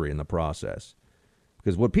world history in the process.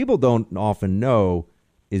 Because what people don't often know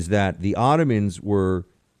is that the Ottomans were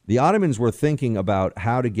thinking about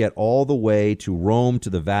how to get all the way to Rome, to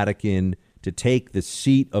the Vatican, to take the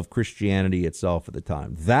seat of Christianity itself at the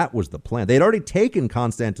time. That was the plan. They'd already taken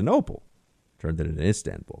Constantinople, turned it into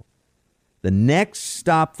Istanbul. The next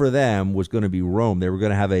stop for them was going to be Rome. They were going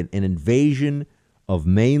to have an invasion of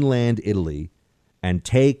mainland Italy and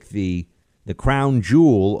take the crown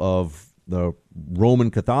jewel of the Roman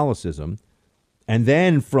Catholicism, and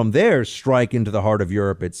then from there strike into the heart of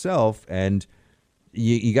Europe itself. And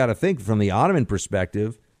you got to think, from the Ottoman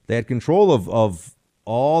perspective, they had control of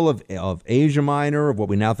all of Asia Minor, of what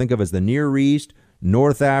we now think of as the Near East,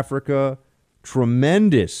 North Africa,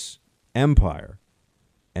 tremendous empire.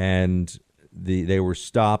 And they were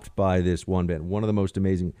stopped by this one band. One of the most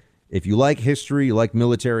amazing. If you like history, you like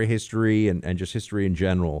military history and just history in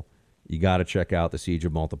general, you got to check out the Siege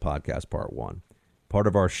of Malta podcast, part 1. Part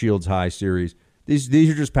of our Shields High series. These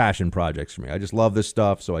are just passion projects for me. I just love this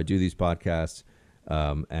stuff, so I do these podcasts,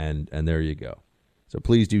 and there you go. So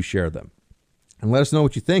please do share them. And let us know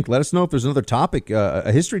what you think. Let us know if there's another topic,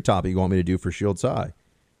 a history topic you want me to do for Shields High.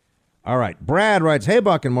 All right. Brad writes, "Hey,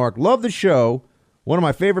 Buck and Mark, love the show. One of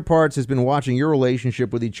my favorite parts has been watching your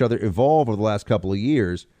relationship with each other evolve over the last couple of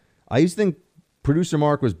years. I used to think producer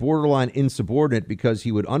Mark was borderline insubordinate because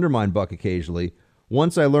he would undermine Buck occasionally.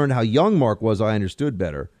 Once I learned how young Mark was, I understood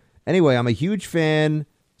better. Anyway, I'm a huge fan."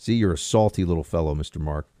 See, you're a salty little fellow, Mr.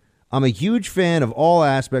 Mark. "I'm a huge fan of all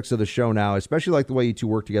aspects of the show now, especially like the way you two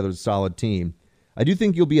work together as a solid team. I do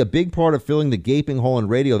think you'll be a big part of filling the gaping hole in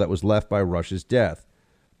radio that was left by Rush's death.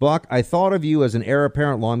 Buck, I thought of you as an heir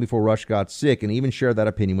apparent long before Rush got sick and even shared that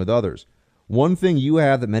opinion with others. One thing you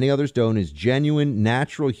have that many others don't is genuine,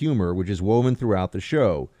 natural humor, which is woven throughout the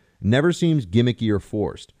show. Never seems gimmicky or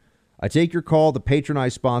forced. I take your call to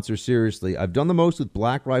patronize sponsors seriously. I've done the most with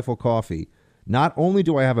Black Rifle Coffee. Not only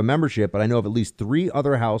do I have a membership, but I know of at least 3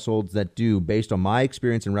 other households that do, based on my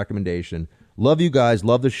experience and recommendation. Love you guys,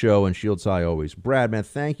 love the show, and Shields High always." Brad, man,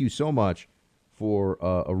 thank you so much for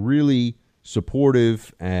a really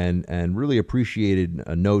supportive and really appreciated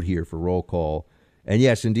note here for Roll Call. And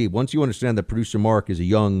yes, indeed, once you understand that producer Mark is a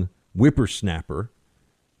young whippersnapper,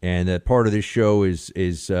 and that part of this show is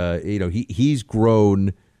he's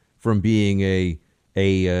grown from being a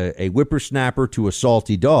whippersnapper to a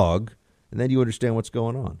salty dog, and then you understand what's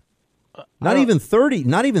going on. Not even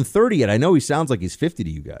 30 yet. I know he sounds like he's 50 to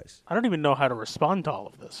you guys. I don't even know how to respond to all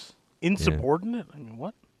of this. Insubordinate? Yeah. I mean,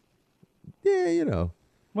 what? Yeah, you know.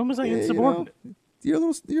 When was I insubordinate? You're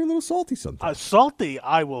a little salty sometimes. Salty,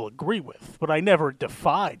 I will agree with, but I never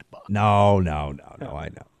defied Buck. No. I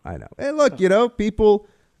know. Hey, look, people.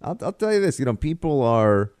 I'll tell you this. People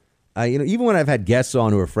are. Even when I've had guests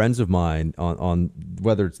on who are friends of mine on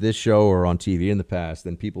whether it's this show or on TV in the past,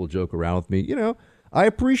 then people joke around with me. I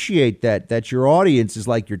appreciate that your audience is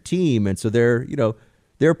like your team, and so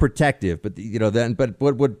they're protective. But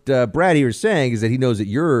what Brad here is saying is that he knows that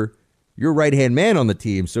you're right-hand man on the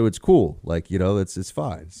team, so it's cool. It's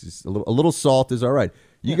fine. It's just a little salt is all right.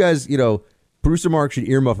 You guys, producer Mark should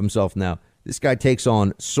earmuff himself now. This guy takes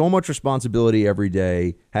on so much responsibility every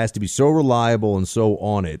day, has to be so reliable and so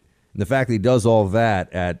on it. And the fact that he does all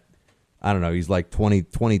that at, I don't know, he's like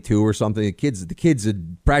 22 or something. The kids are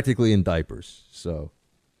practically in diapers. So,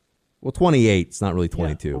 28. It's not really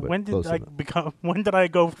 22. Yeah. But when did I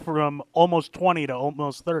go from almost 20 to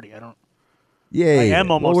almost 30? I am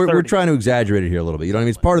almost 30. We're trying to exaggerate it here a little bit. You know what I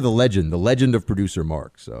mean? It's part of the legend of producer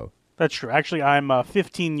Mark. So that's true. Actually, I'm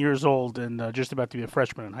 15 years old and just about to be a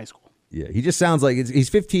freshman in high school. Yeah, he just sounds like he's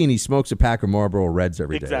 15. He smokes a pack of Marlboro Reds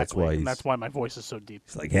every day. Exactly. That's why my voice is so deep.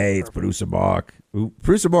 It's like, hey, it's producer Mark.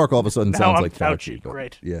 Producer Mark all of a sudden sounds like Fauci.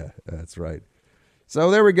 Great. Yeah, that's right.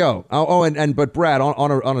 So there we go. But Brad,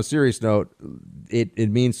 on a serious note,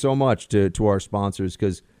 it means so much to our sponsors,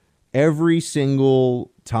 because every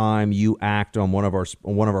single time you act on one of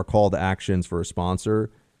our call to actions for a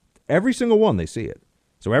sponsor, every single one, they see it.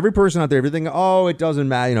 So every person out there, everything, it doesn't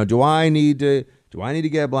matter. Do I need to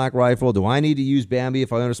get Black Rifle? Do I need to use Bambi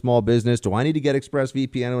if I own a small business? Do I need to get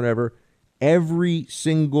ExpressVPN or whatever? Every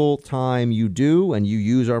single time you do and you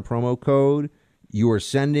use our promo code, you are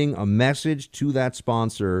sending a message to that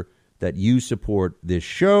sponsor that you support this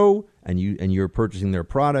show and you're purchasing their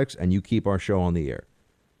products and you keep our show on the air.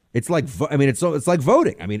 It's like it's like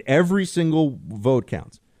voting. I mean, every single vote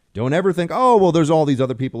counts. Don't ever think, there's all these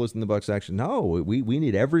other people listening to the Buck Section. No, we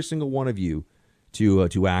need every single one of you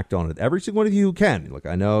to act on it. Every single one of you who can. Look,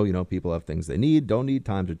 I know, people have things they need, don't need,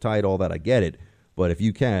 times are tight, all that. I get it. But if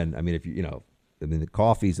you can, the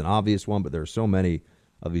coffee's an obvious one, but there are so many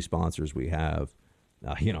of these sponsors we have.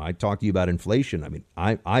 I talked to you about inflation. I mean,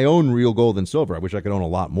 I own real gold and silver. I wish I could own a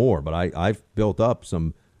lot more, but I've built up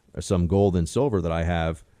some some gold and silver that I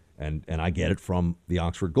have, and I get it from the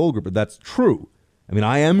Oxford Gold Group. But that's true. I mean,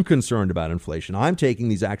 I am concerned about inflation. I'm taking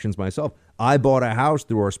these actions myself. I bought a house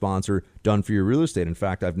through our sponsor, Done For You Real Estate. In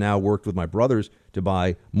fact, I've now worked with my brothers to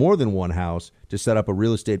buy more than one house to set up a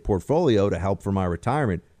real estate portfolio to help for my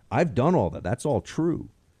retirement. I've done all that. That's all true.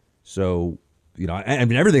 So, I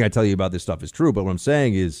mean, everything I tell you about this stuff is true. But what I'm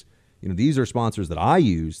saying is, these are sponsors that I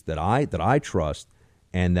use, that I trust,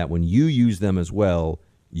 and that when you use them as well,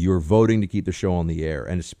 you're voting to keep the show on the air.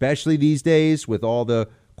 And especially these days with all the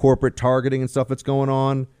corporate targeting and stuff that's going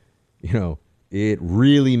on, it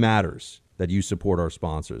really matters that you support our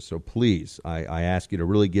sponsors. So please, I ask you to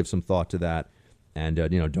really give some thought to that. And,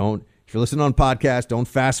 don't, if you're listening on podcast, don't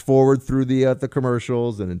fast forward through the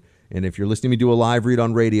commercials. And if you're listening to me do a live read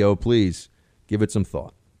on radio, please give it some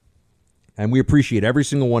thought. And we appreciate every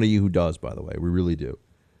single one of you who does, by the way. We really do.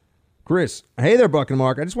 Chris, hey there, Buck and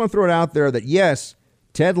Mark. I just want to throw it out there that, yes,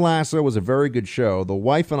 Ted Lasso was a very good show. The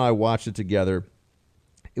wife and I watched it together.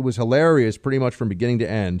 It was hilarious pretty much from beginning to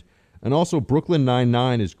end. And also Brooklyn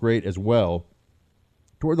Nine-Nine is great as well.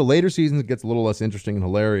 Toward the later seasons, it gets a little less interesting and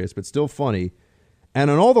hilarious, but still funny. And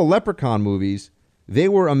in all the Leprechaun movies, they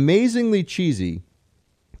were amazingly cheesy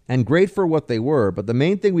and great for what they were. But the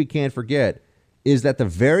main thing we can't forget is that the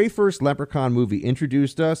very first Leprechaun movie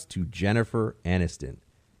introduced us to Jennifer Aniston.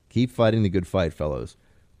 Keep fighting the good fight, fellows.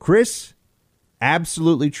 Chris,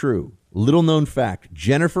 absolutely true. Little known fact,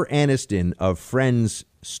 Jennifer Aniston of Friends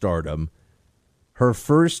stardom, her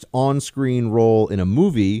first on-screen role in a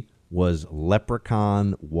movie was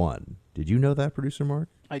Leprechaun 1. Did you know that, Producer Mark?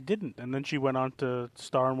 I didn't. And then she went on to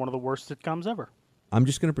star in one of the worst sitcoms ever. I'm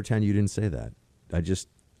just going to pretend you didn't say that. I'm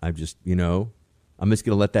just going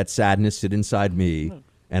to let that sadness sit inside me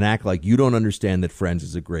and act like you don't understand that Friends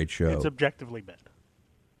is a great show. It's objectively bad.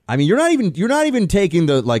 I mean, you're not even taking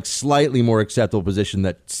the slightly more acceptable position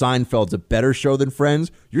that Seinfeld's a better show than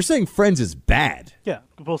Friends. You're saying Friends is bad. Yeah,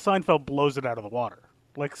 well, Seinfeld blows it out of the water.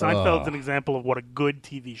 Like, Seinfeld's an example of what a good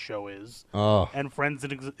TV show is, and Friends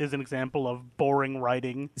is an example of boring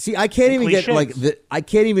writing. See, I can't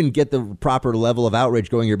even get the proper level of outrage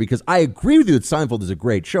going here, because I agree with you that Seinfeld is a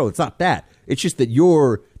great show. It's not that. It's just that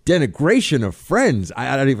your denigration of Friends,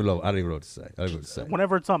 I don't even know what to say.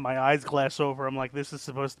 Whenever it's on, my eyes glass over. I'm like, this is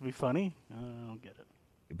supposed to be funny? I don't get it.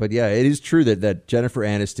 But yeah, it is true that Jennifer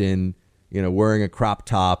Aniston, wearing a crop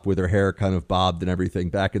top with her hair kind of bobbed and everything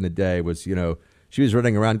back in the day was, she was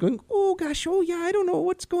running around going, oh, gosh, oh, yeah, I don't know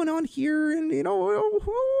what's going on here. And,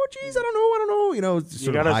 oh, geez, I don't know.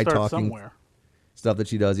 Sort of high-talking stuff that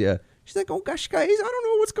she does, yeah. She's like, oh, gosh, guys, I don't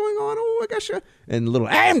know what's going on. Oh, my gosh. And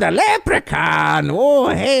I'm the leprechaun. Oh,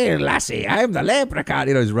 hey, lassie, I'm the leprechaun.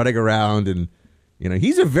 He's running around. And,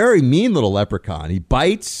 he's a very mean little leprechaun. He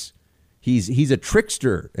bites. He's a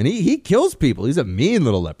trickster. And he kills people. He's a mean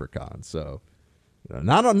little leprechaun. So...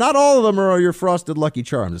 Not all of them are your frosted Lucky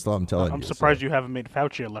Charms. That's all I'm telling you. I'm surprised you haven't made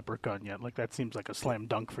Fauci a leprechaun yet. Like, that seems like a slam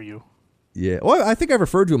dunk for you. Yeah. Well, I think I've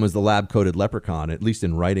referred to him as the lab-coated leprechaun, at least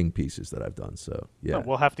in writing pieces that I've done. So, yeah. Oh,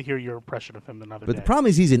 we'll have to hear your impression of him another day. But the problem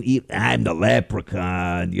is I'm the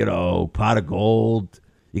leprechaun, pot of gold.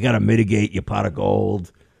 You got to mitigate your pot of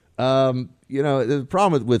gold. The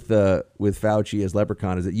problem with Fauci as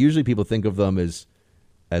leprechaun is that usually people think of them as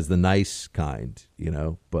the nice kind,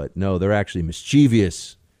 but no, they're actually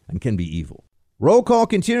mischievous and can be evil. Roll call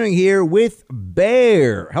continuing here with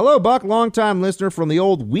Bear. Hello, Buck, longtime listener from the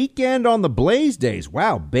old Weekend on the Blaze days.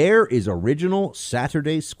 Wow, Bear is original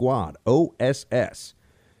Saturday Squad, OSS.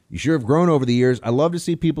 You sure have grown over the years. I love to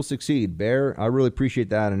see people succeed. Bear, I really appreciate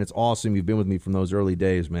that, and it's awesome you've been with me from those early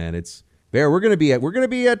days, man. Bear, we're going to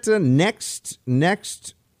be at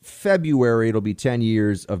next February, it'll be 10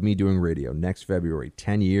 years of me doing radio. Next February,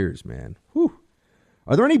 10 years, man. Whew.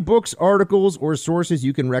 Are there any books, articles, or sources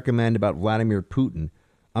you can recommend about Vladimir Putin?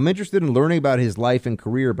 I'm interested in learning about his life and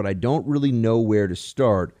career, but I don't really know where to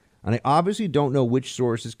start, and I obviously don't know which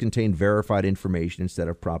sources contain verified information instead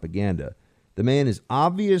of propaganda. The man is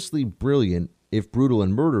obviously brilliant, if brutal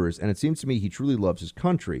and murderous, and it seems to me he truly loves his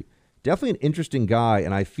country. Definitely an interesting guy,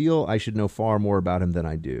 and I feel I should know far more about him than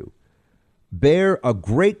I do. Bear, a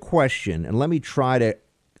great question, and let me try to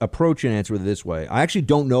approach and answer it this way. I actually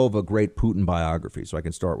don't know of a great Putin biography, so I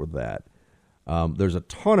can start with that. There's a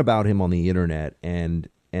ton about him on the internet, and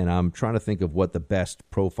I'm trying to think of what the best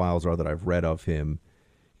profiles are that I've read of him.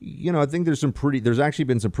 I think there's actually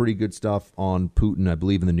been some pretty good stuff on Putin, I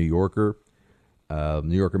believe, in the New Yorker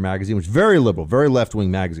magazine, which is very liberal, very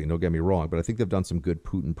left-wing magazine, don't get me wrong, but I think they've done some good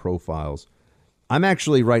Putin profiles. I'm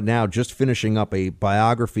actually right now just finishing up a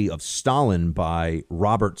biography of Stalin by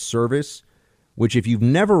Robert Service, which if you've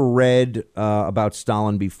never read about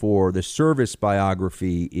Stalin before, the Service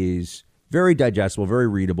biography is very digestible, very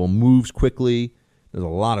readable, moves quickly. There's a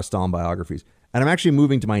lot of Stalin biographies. And I'm actually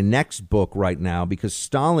moving to my next book right now because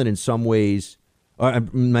Stalin in some ways,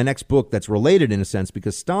 my next book that's related in a sense,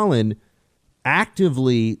 because Stalin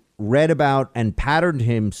actively read about and patterned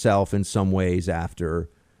himself in some ways after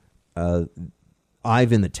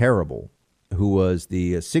Ivan the Terrible, who was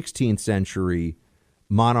the 16th century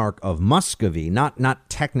monarch of Muscovy, not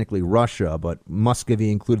technically Russia, but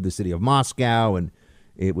Muscovy included the city of Moscow, and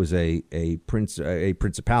it was a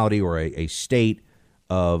principality or a state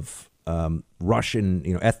of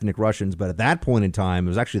Russian, ethnic Russians. But at that point in time, it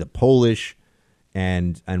was actually the Polish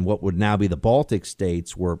and what would now be the Baltic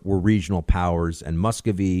states were regional powers, and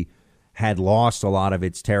Muscovy had lost a lot of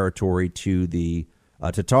its territory to the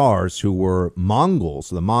Tatars, who were Mongols.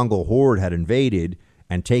 So the Mongol horde had invaded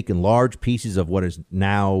and taken large pieces of what is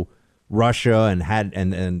now Russia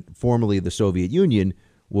and formerly the Soviet Union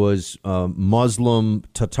was Muslim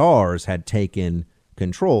Tatars had taken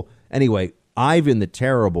control. Anyway, Ivan the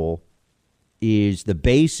Terrible is the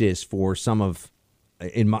basis for some of,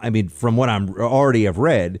 from what I'm already have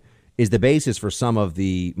read, is the basis for some of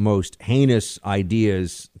the most heinous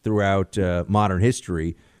ideas throughout modern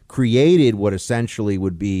history, created what essentially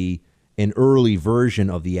would be an early version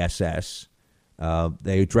of the SS.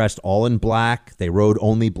 They dressed all in black. They rode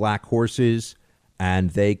only black horses, and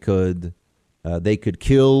they could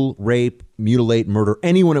kill, rape, mutilate, murder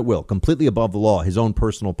anyone at will, completely above the law. His own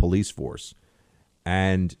personal police force,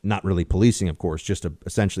 and not really policing, of course, just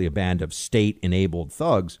essentially a band of state-enabled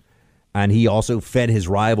thugs. And he also fed his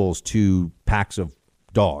rivals to packs of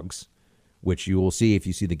dogs, which you will see if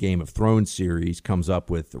you see the Game of Thrones series, comes up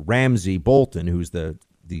with Ramsay Bolton, who's the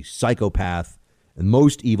psychopath and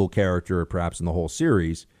most evil character perhaps in the whole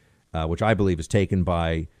series, which I believe is taken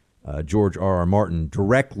by George R.R. Martin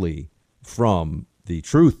directly from the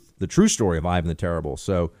true story of Ivan the Terrible.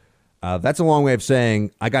 So that's a long way of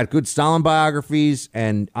saying I got good Stalin biographies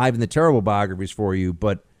and Ivan the Terrible biographies for you,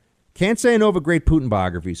 but can't say I know of a great Putin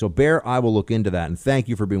biography. So Bear, I will look into that. And thank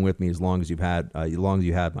you for being with me as long as you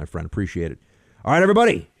have, my friend. Appreciate it. All right,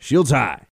 everybody, shields high.